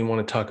just don't even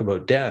want to talk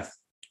about death.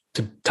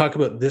 To talk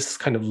about this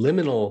kind of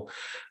liminal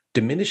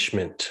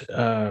diminishment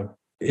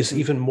is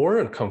even more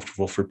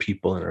uncomfortable for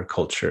people in our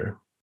culture.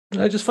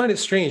 I just find it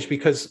strange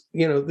because,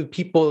 the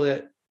people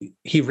that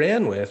he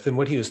ran with and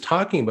what he was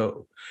talking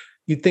about,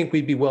 you'd think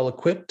we'd be well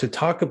equipped to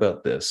talk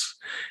about this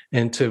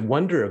and to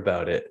wonder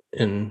about it.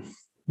 And,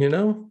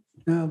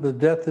 Yeah, the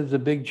death is a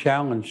big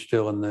challenge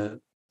still in the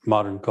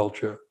modern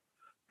culture.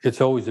 It's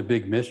always a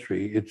big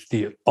mystery. It's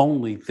the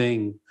only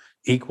thing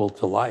equal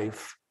to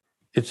life.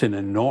 It's an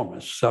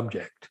enormous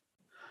subject.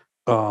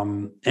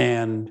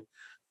 And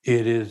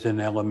it is an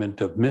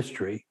element of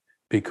mystery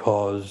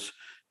because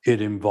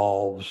it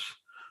involves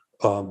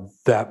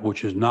that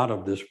which is not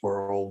of this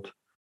world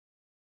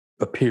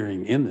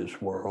appearing in this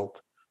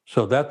world.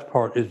 So that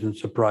part isn't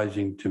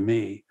surprising to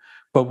me.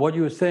 But what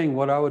you were saying,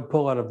 what I would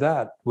pull out of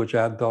that, which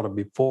I hadn't thought of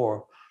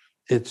before,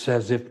 it's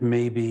as if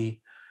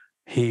maybe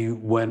he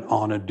went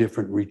on a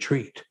different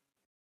retreat.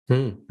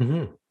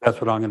 Mm-hmm.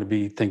 That's what I'm going to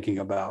be thinking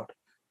about.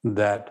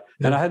 That,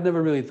 and I had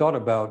never really thought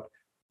about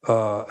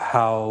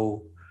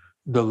how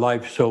the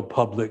life so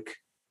public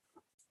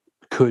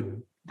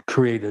could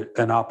create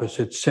an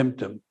opposite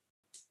symptom.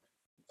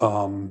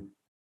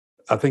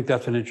 I think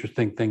that's an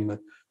interesting thing to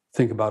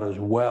think about as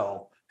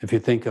well. If you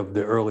think of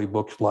the early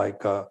books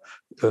like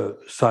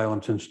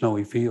Silence in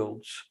Snowy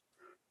Fields.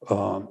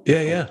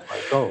 Did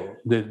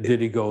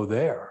he go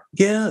there?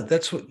 Yeah,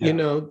 that's what,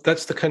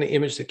 that's the kind of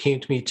image that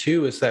came to me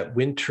too, is that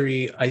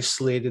wintry,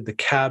 isolated, the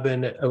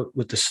cabin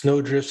with the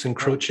snowdrifts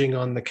encroaching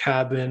on the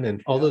cabin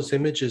and all those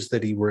images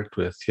that he worked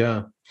with.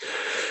 Yeah.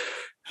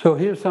 So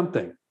here's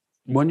something.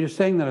 When you're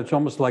saying that, it's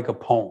almost like a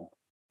poem.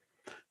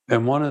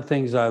 And one of the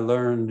things I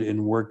learned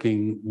in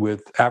working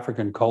with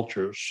African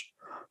cultures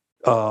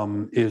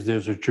is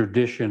there's a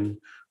tradition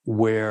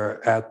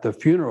where at the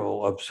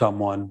funeral of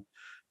someone,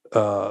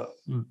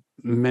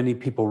 many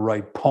people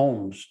write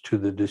poems to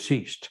the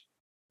deceased.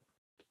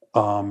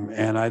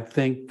 And I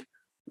think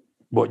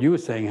what you were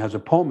saying has a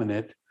poem in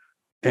it.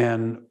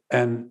 And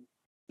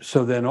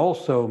so then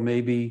also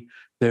maybe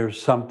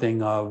there's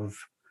something of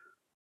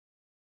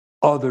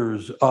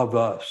others of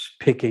us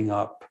picking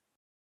up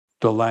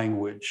the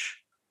language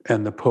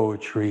and the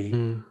poetry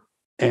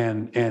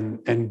and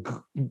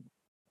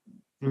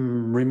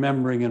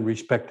remembering and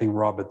respecting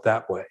Robert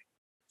that way.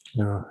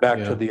 Back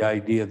to the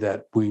idea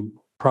that we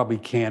probably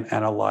can't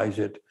analyze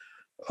it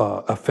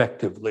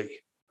effectively,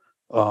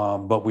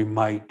 but we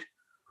might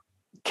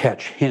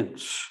catch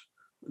hints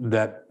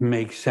that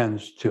make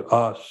sense to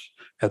us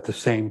at the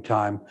same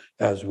time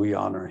as we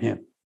honor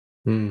him.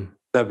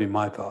 That'd be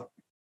my thought.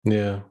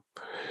 Yeah.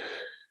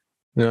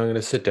 Now I'm going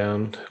to sit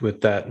down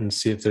with that and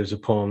see if there's a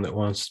poem that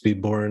wants to be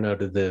born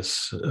out of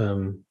this.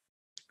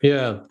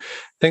 Yeah,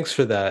 thanks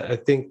for that. I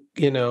think,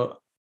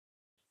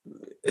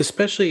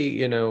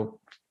 especially,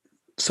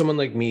 someone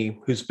like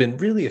me who's been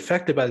really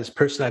affected by this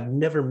person I've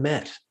never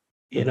met.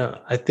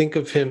 I think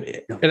of him,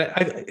 and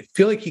I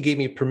feel like he gave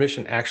me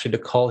permission actually to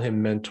call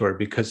him mentor,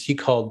 because he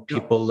called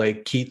people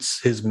like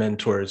Keats his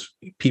mentors,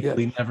 people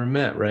he never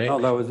met, right? Oh,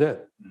 that was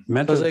it.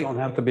 Mentors don't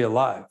have to be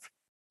alive.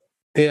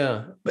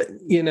 Yeah, but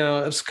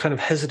I was kind of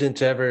hesitant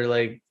to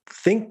ever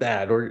think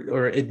that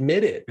or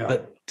admit it. Yeah.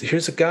 But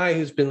here's a guy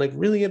who's been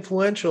really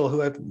influential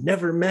who I've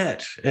never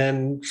met,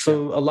 and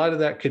so a lot of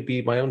that could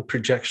be my own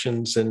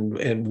projections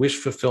and wish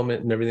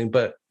fulfillment and everything.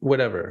 But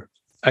whatever,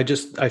 I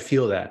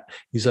feel that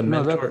he's a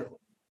mentor.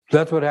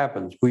 That's what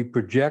happens. We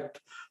project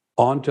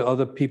onto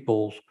other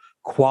people's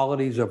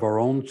qualities of our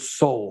own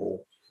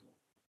soul,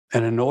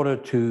 and in order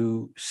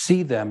to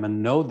see them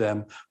and know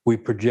them, we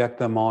project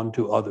them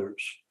onto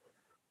others.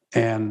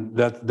 And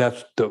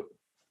that's the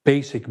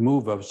basic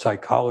move of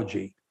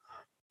psychology.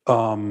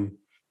 And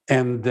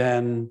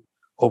then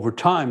over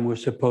time, we're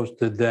supposed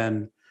to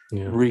then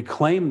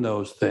reclaim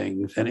those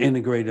things and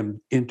integrate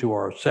them into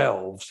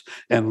ourselves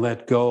and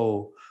let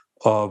go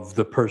of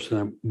the person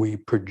that we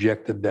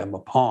projected them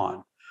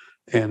upon.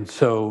 And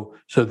so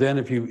then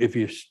if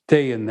you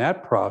stay in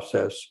that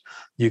process,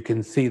 you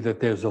can see that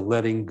there's a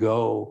letting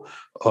go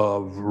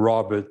of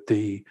Robert,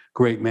 the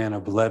great man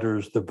of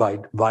letters, the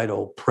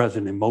vital,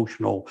 present,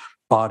 emotional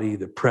body,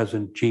 the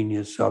present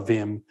genius of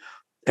him,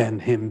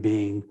 and him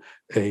being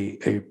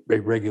a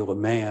regular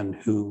man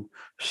who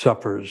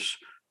suffers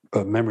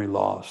memory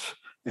loss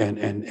and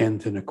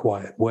ends in a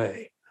quiet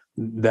way.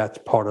 That's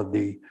part of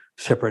the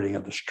separating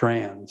of the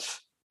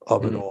strands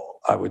of it all,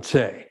 I would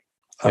say.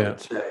 I would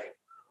say.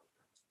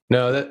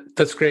 No,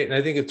 that's great. And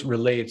I think it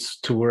relates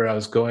to where I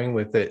was going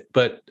with it.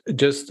 But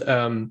just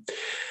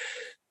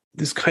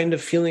this kind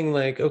of feeling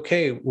like,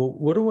 okay, well,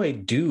 what do I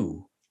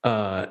do?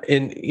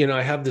 And,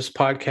 I have this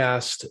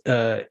podcast.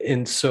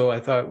 And so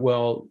I thought,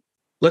 well,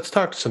 let's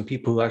talk to some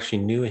people who actually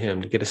knew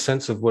him to get a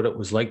sense of what it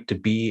was like to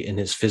be in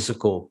his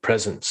physical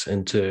presence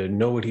and to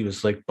know what he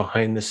was like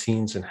behind the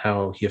scenes and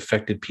how he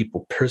affected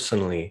people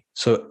personally.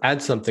 So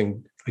add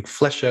something,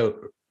 flesh out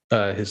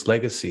his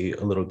legacy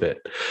a little bit.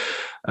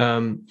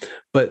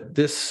 But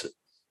this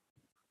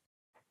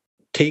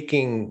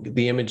taking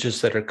the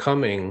images that are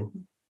coming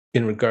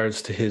in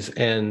regards to his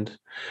end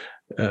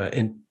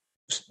and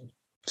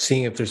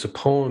seeing if there's a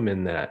poem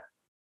in that,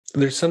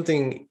 there's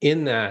something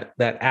in that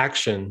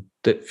action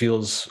that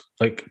feels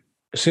like,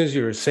 as soon as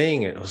you were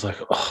saying it, I was like,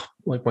 oh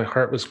like my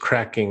heart was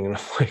cracking, and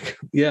I'm like,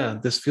 yeah,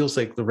 this feels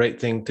like the right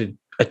thing to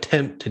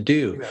attempt to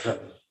do.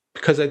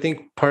 Because I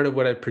think part of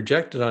what I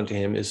projected onto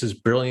him is his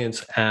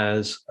brilliance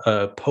as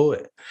a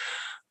poet,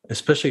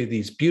 especially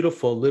these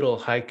beautiful little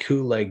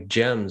haiku-like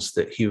gems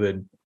that he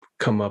would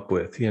come up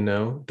with,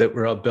 that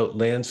were about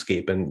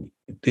landscape, and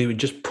they would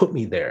just put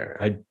me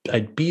there.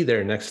 I'd be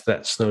there next to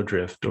that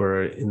snowdrift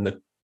or in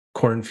the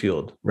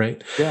cornfield,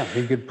 right? Yeah,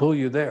 he could pull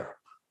you there.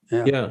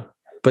 Yeah.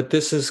 But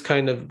this is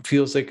kind of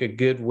feels like a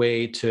good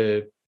way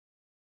to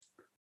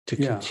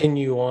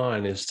continue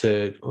on, is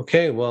to,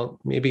 okay, well,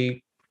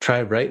 maybe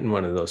try writing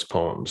one of those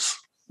poems.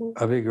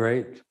 That'd be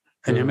great.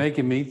 And you're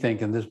making me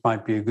think, and this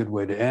might be a good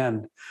way to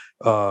end,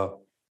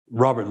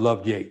 Robert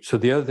loved Yeats. So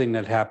the other thing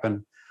that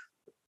happened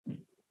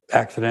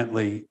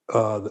accidentally,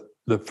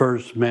 the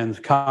first men's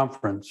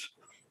conference,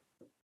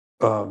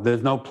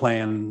 there's no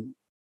plan.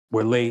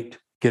 We're late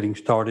getting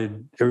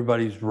started.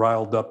 Everybody's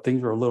riled up.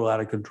 Things are a little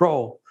out of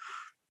control.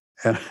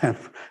 And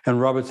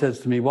Robert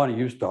says to me, "Why don't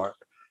you start?"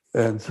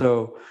 And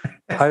so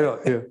I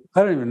don't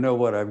even know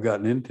what I've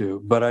gotten into,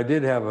 but I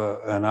did have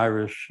an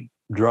Irish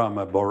drum,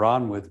 a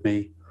bodhrán, with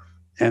me.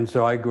 And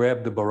so I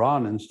grabbed the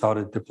bodhrán and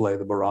started to play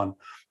the bodhrán,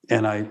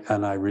 and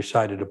I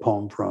recited a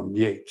poem from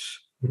Yeats.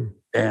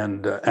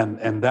 And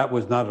that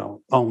was not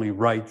only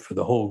right for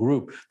the whole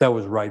group, that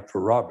was right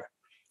for Robert,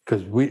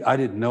 because I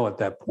didn't know at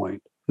that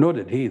point, nor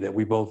did he, that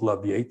we both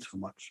loved Yeats so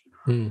much.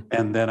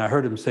 And then I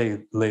heard him say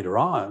later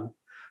on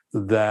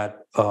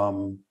that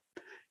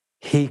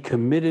he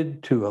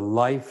committed to a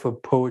life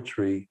of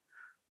poetry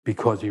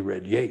because he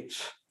read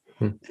Yeats.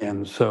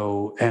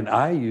 And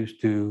I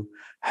used to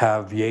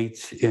have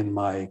Yeats in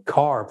my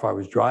car. If I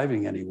was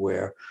driving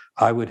anywhere,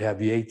 I would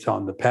have Yeats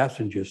on the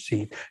passenger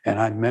seat, and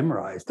I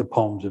memorized the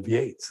poems of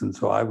Yeats. And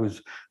so I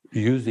was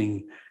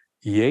using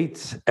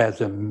Yeats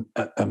as a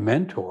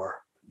mentor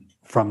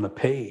from the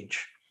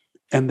page.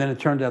 And then it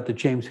turned out that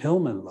James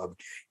Hillman loved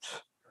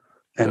Yeats.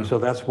 And so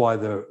that's why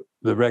the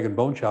Rag and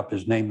Bone Shop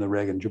is named the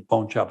Rag and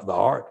Bone Shop of the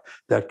Heart.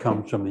 That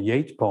comes from the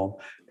Yeats poem.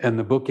 And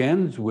the book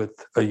ends with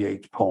a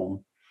Yeats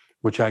poem,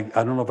 which I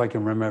don't know if I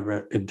can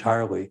remember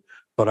entirely,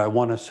 but I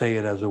want to say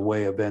it as a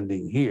way of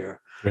ending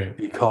here,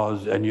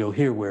 because, and you'll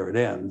hear where it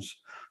ends.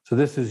 So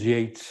this is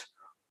Yeats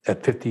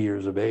at 50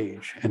 years of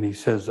age. And he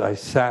says, "I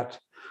sat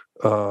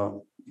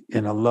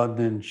in a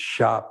London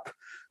shop,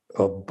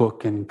 a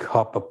book and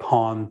cup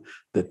upon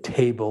the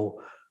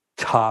table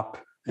top,"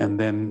 and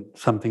then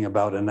something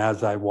about, "and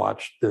as I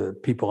watched the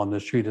people on the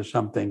street," or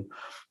something,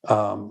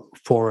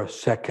 "for a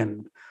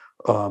second,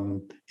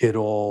 it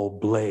all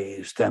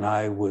blazed, and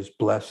I was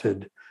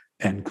blessed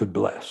and could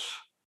bless."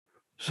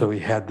 So he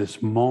had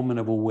this moment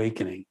of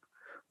awakening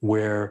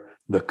where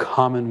the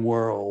common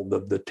world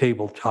of the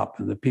tabletop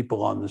and the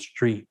people on the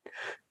street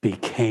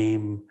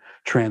became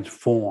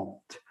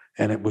transformed,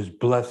 and it was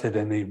blessed,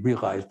 and he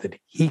realized that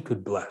he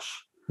could bless.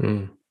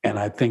 And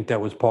I think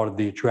that was part of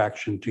the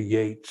attraction to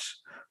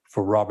Yeats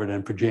for Robert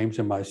and for James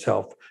and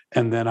myself.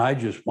 And then I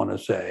just want to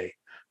say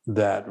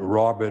that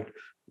Robert,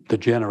 the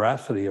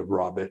generosity of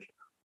Robert,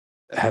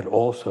 had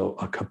also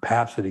a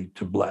capacity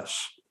to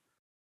bless,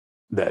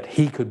 that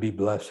he could be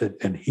blessed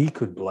and he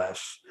could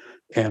bless.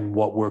 And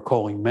what we're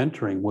calling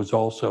mentoring was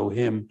also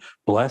him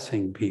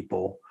blessing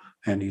people,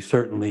 and he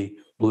certainly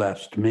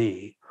blessed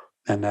me.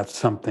 And that's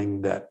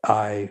something that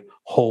I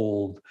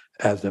hold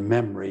as a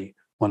memory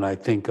when I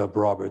think of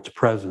Robert's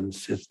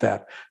presence, is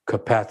that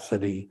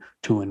capacity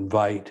to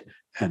invite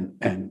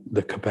and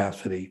the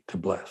capacity to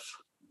bless.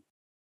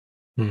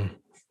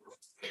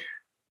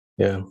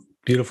 Yeah,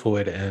 beautiful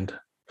way to end,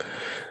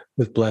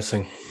 with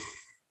blessing.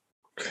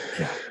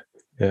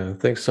 Yeah,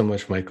 thanks so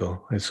much,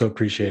 Michael. I so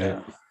appreciate it.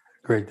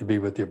 Great to be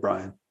with you,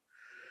 Brian.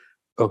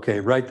 Okay,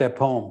 write that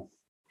poem.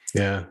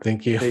 Yeah,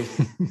 thank you.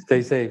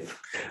 Stay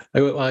safe.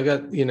 I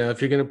got,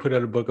 if you're going to put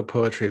out a book of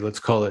poetry, let's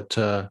call it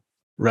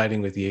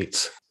Riding with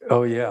Yeats.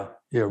 Oh, yeah.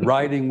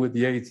 Riding with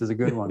Yeats is a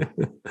good one.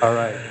 All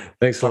right.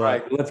 Thanks a lot.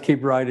 Right, let's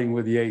keep riding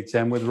with Yeats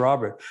and with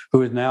Robert,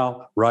 who is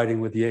now riding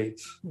with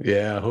Yeats.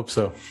 Yeah, I hope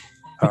so.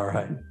 All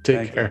right.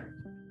 Take care.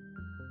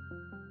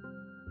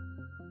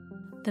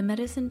 The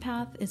Medicine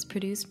Path is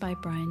produced by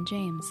Brian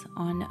James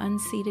on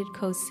unceded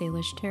Coast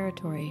Salish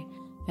territory,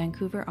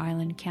 Vancouver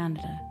Island,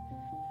 Canada.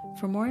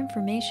 For more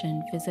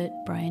information, visit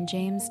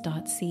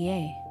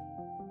brianjames.ca.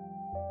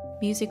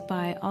 Music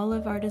by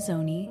Olive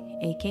Artizoni,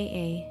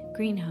 aka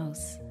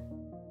Greenhouse.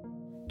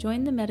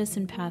 Join the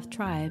Medicine Path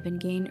tribe and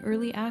gain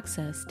early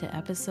access to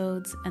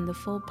episodes and the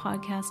full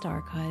podcast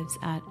archives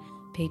at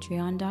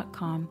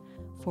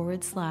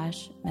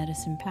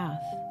patreon.com/Medicine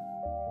Path.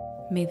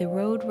 May the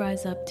road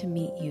rise up to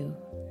meet you.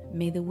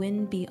 May the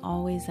wind be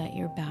always at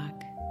your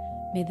back.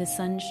 May the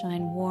sun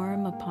shine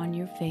warm upon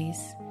your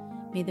face.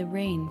 May the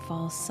rain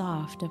fall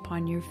soft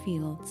upon your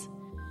fields.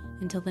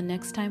 Until the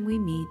next time we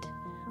meet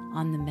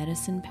on the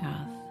Medicine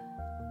Path.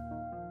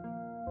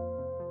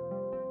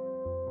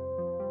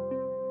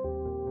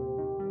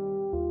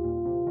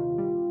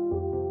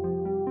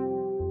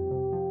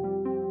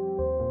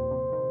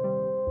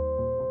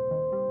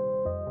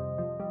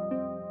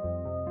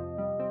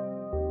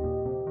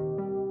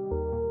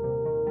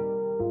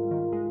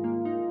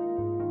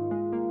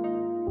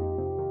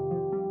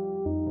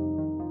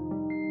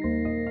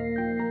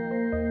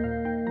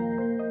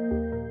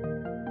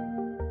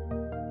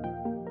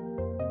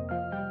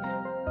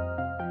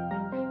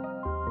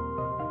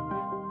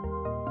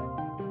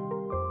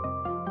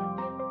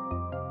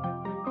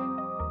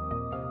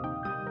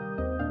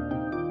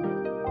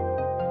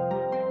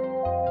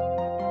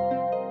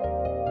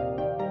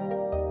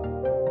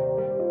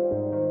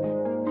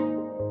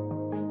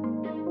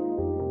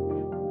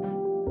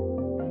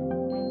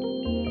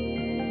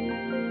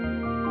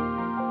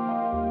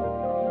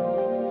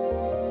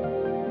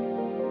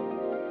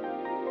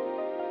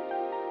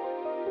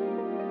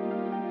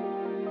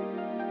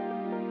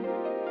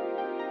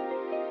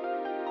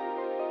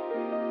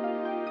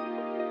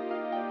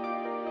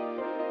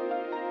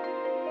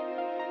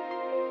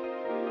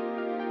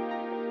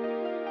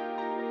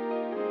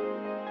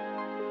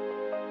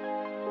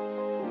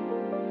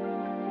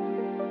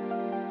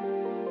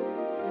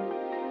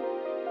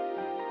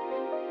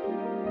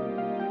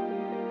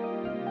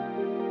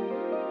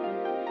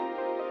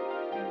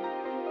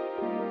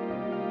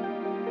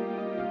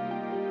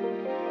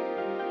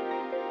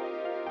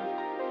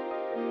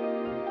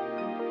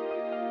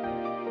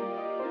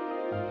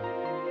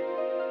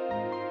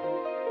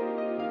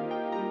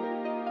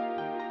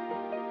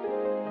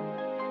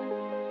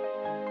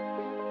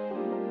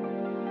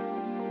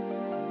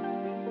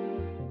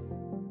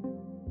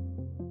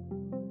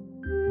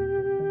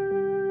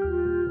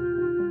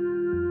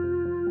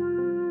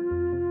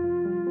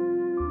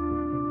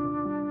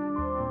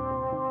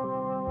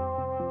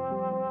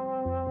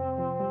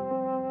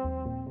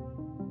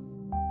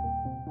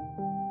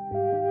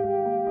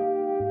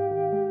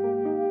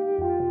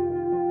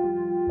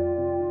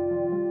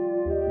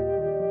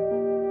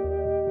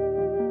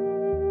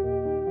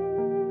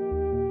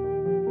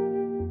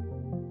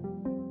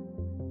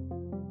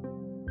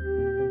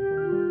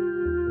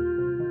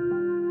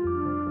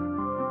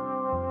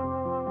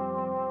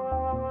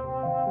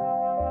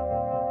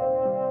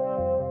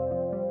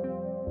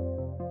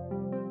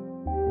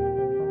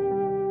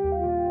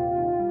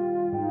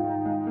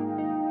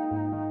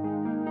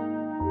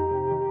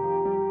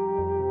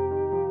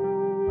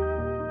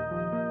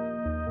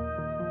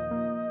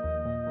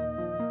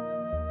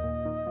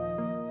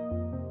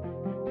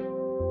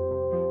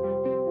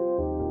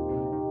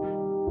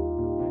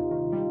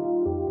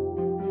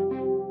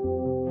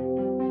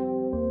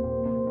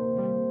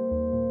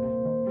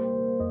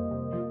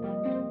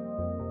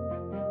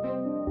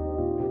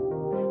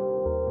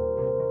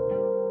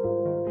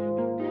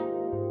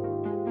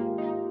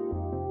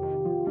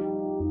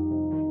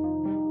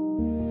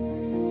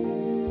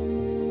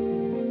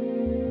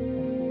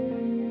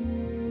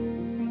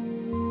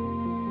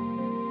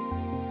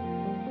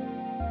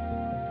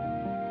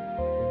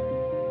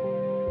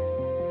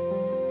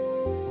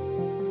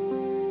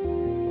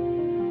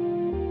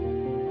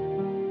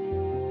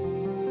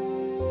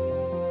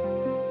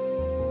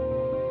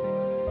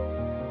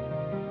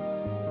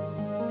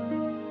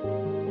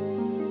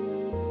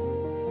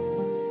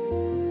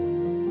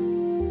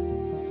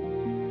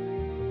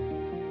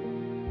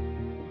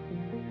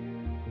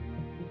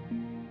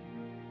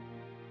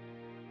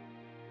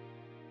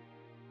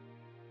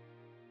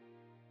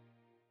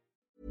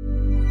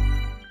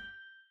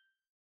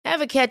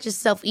 Ever catch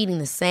yourself eating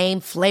the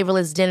same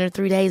flavorless dinner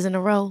 3 days in a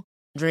row?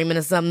 Dreaming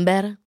of something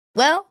better?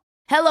 Well,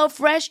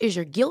 HelloFresh is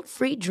your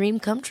guilt-free dream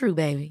come true,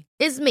 baby.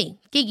 It's me,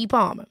 Keke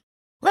Palmer.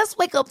 Let's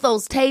wake up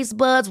those taste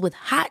buds with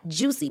hot,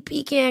 juicy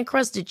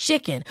pecan-crusted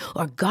chicken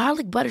or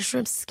garlic butter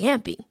shrimp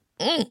scampi.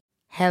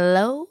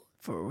 Hello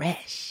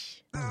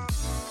Fresh.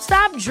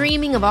 Stop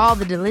dreaming of all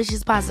the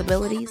delicious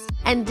possibilities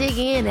and dig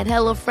in at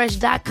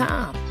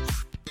HelloFresh.com.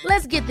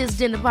 Let's get this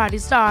dinner party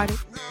started.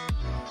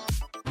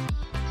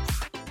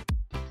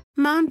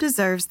 Mom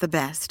deserves the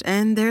best,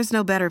 and there's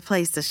no better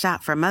place to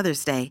shop for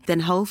Mother's Day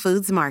than Whole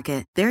Foods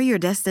Market. They're your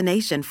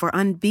destination for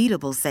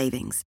unbeatable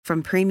savings,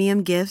 from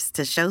premium gifts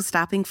to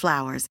show-stopping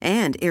flowers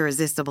and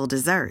irresistible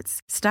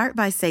desserts. Start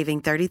by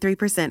saving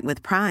 33%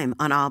 with Prime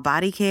on all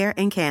body care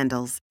and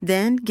candles.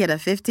 Then get a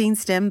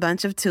 15-stem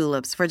bunch of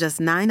tulips for just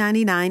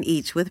 $9.99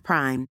 each with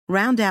Prime.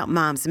 Round out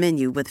Mom's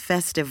menu with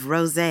festive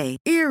rosé,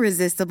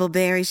 irresistible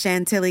berry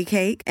chantilly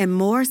cake, and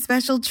more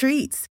special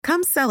treats.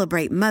 Come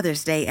celebrate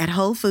Mother's Day at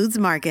Whole Foods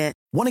Market.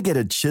 Want to get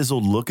a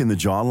chiseled look in the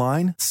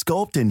jawline?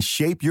 Sculpt and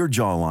shape your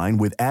jawline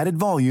with added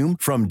volume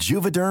from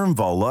Juvederm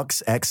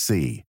Volux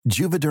XC.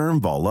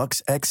 Juvederm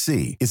Volux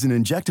XC is an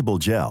injectable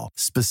gel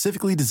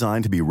specifically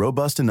designed to be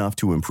robust enough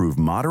to improve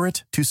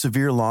moderate to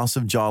severe loss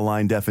of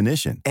jawline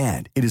definition.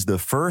 And it is the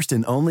first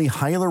and only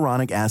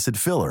hyaluronic acid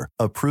filler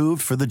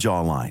approved for the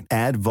jawline.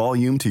 Add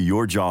volume to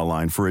your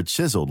jawline for a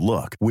chiseled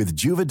look with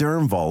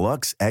Juvederm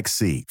Volux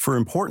XC. For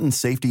important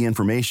safety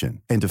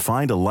information and to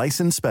find a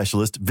licensed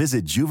specialist,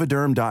 visit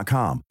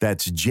Juvederm.com.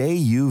 That's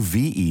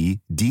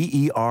Juvederm.com.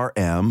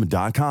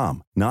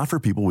 Not for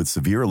people with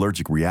severe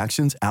allergic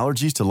reactions,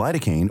 allergies to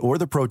lidocaine, or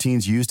the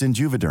proteins used in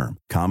Juvederm.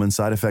 Common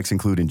side effects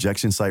include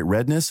injection site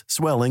redness,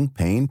 swelling,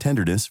 pain,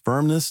 tenderness,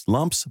 firmness,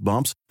 lumps,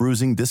 bumps,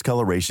 bruising,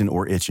 discoloration,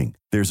 or itching.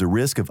 There's a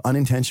risk of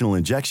unintentional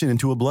injection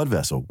into a blood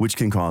vessel, which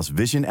can cause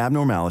vision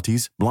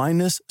abnormalities,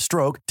 blindness,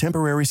 stroke,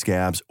 temporary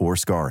scabs, or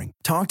scarring.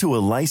 Talk to a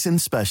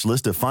licensed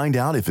specialist to find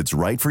out if it's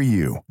right for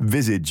you.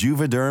 Visit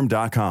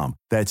Juvederm.com.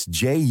 That's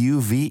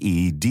Juvederm.com.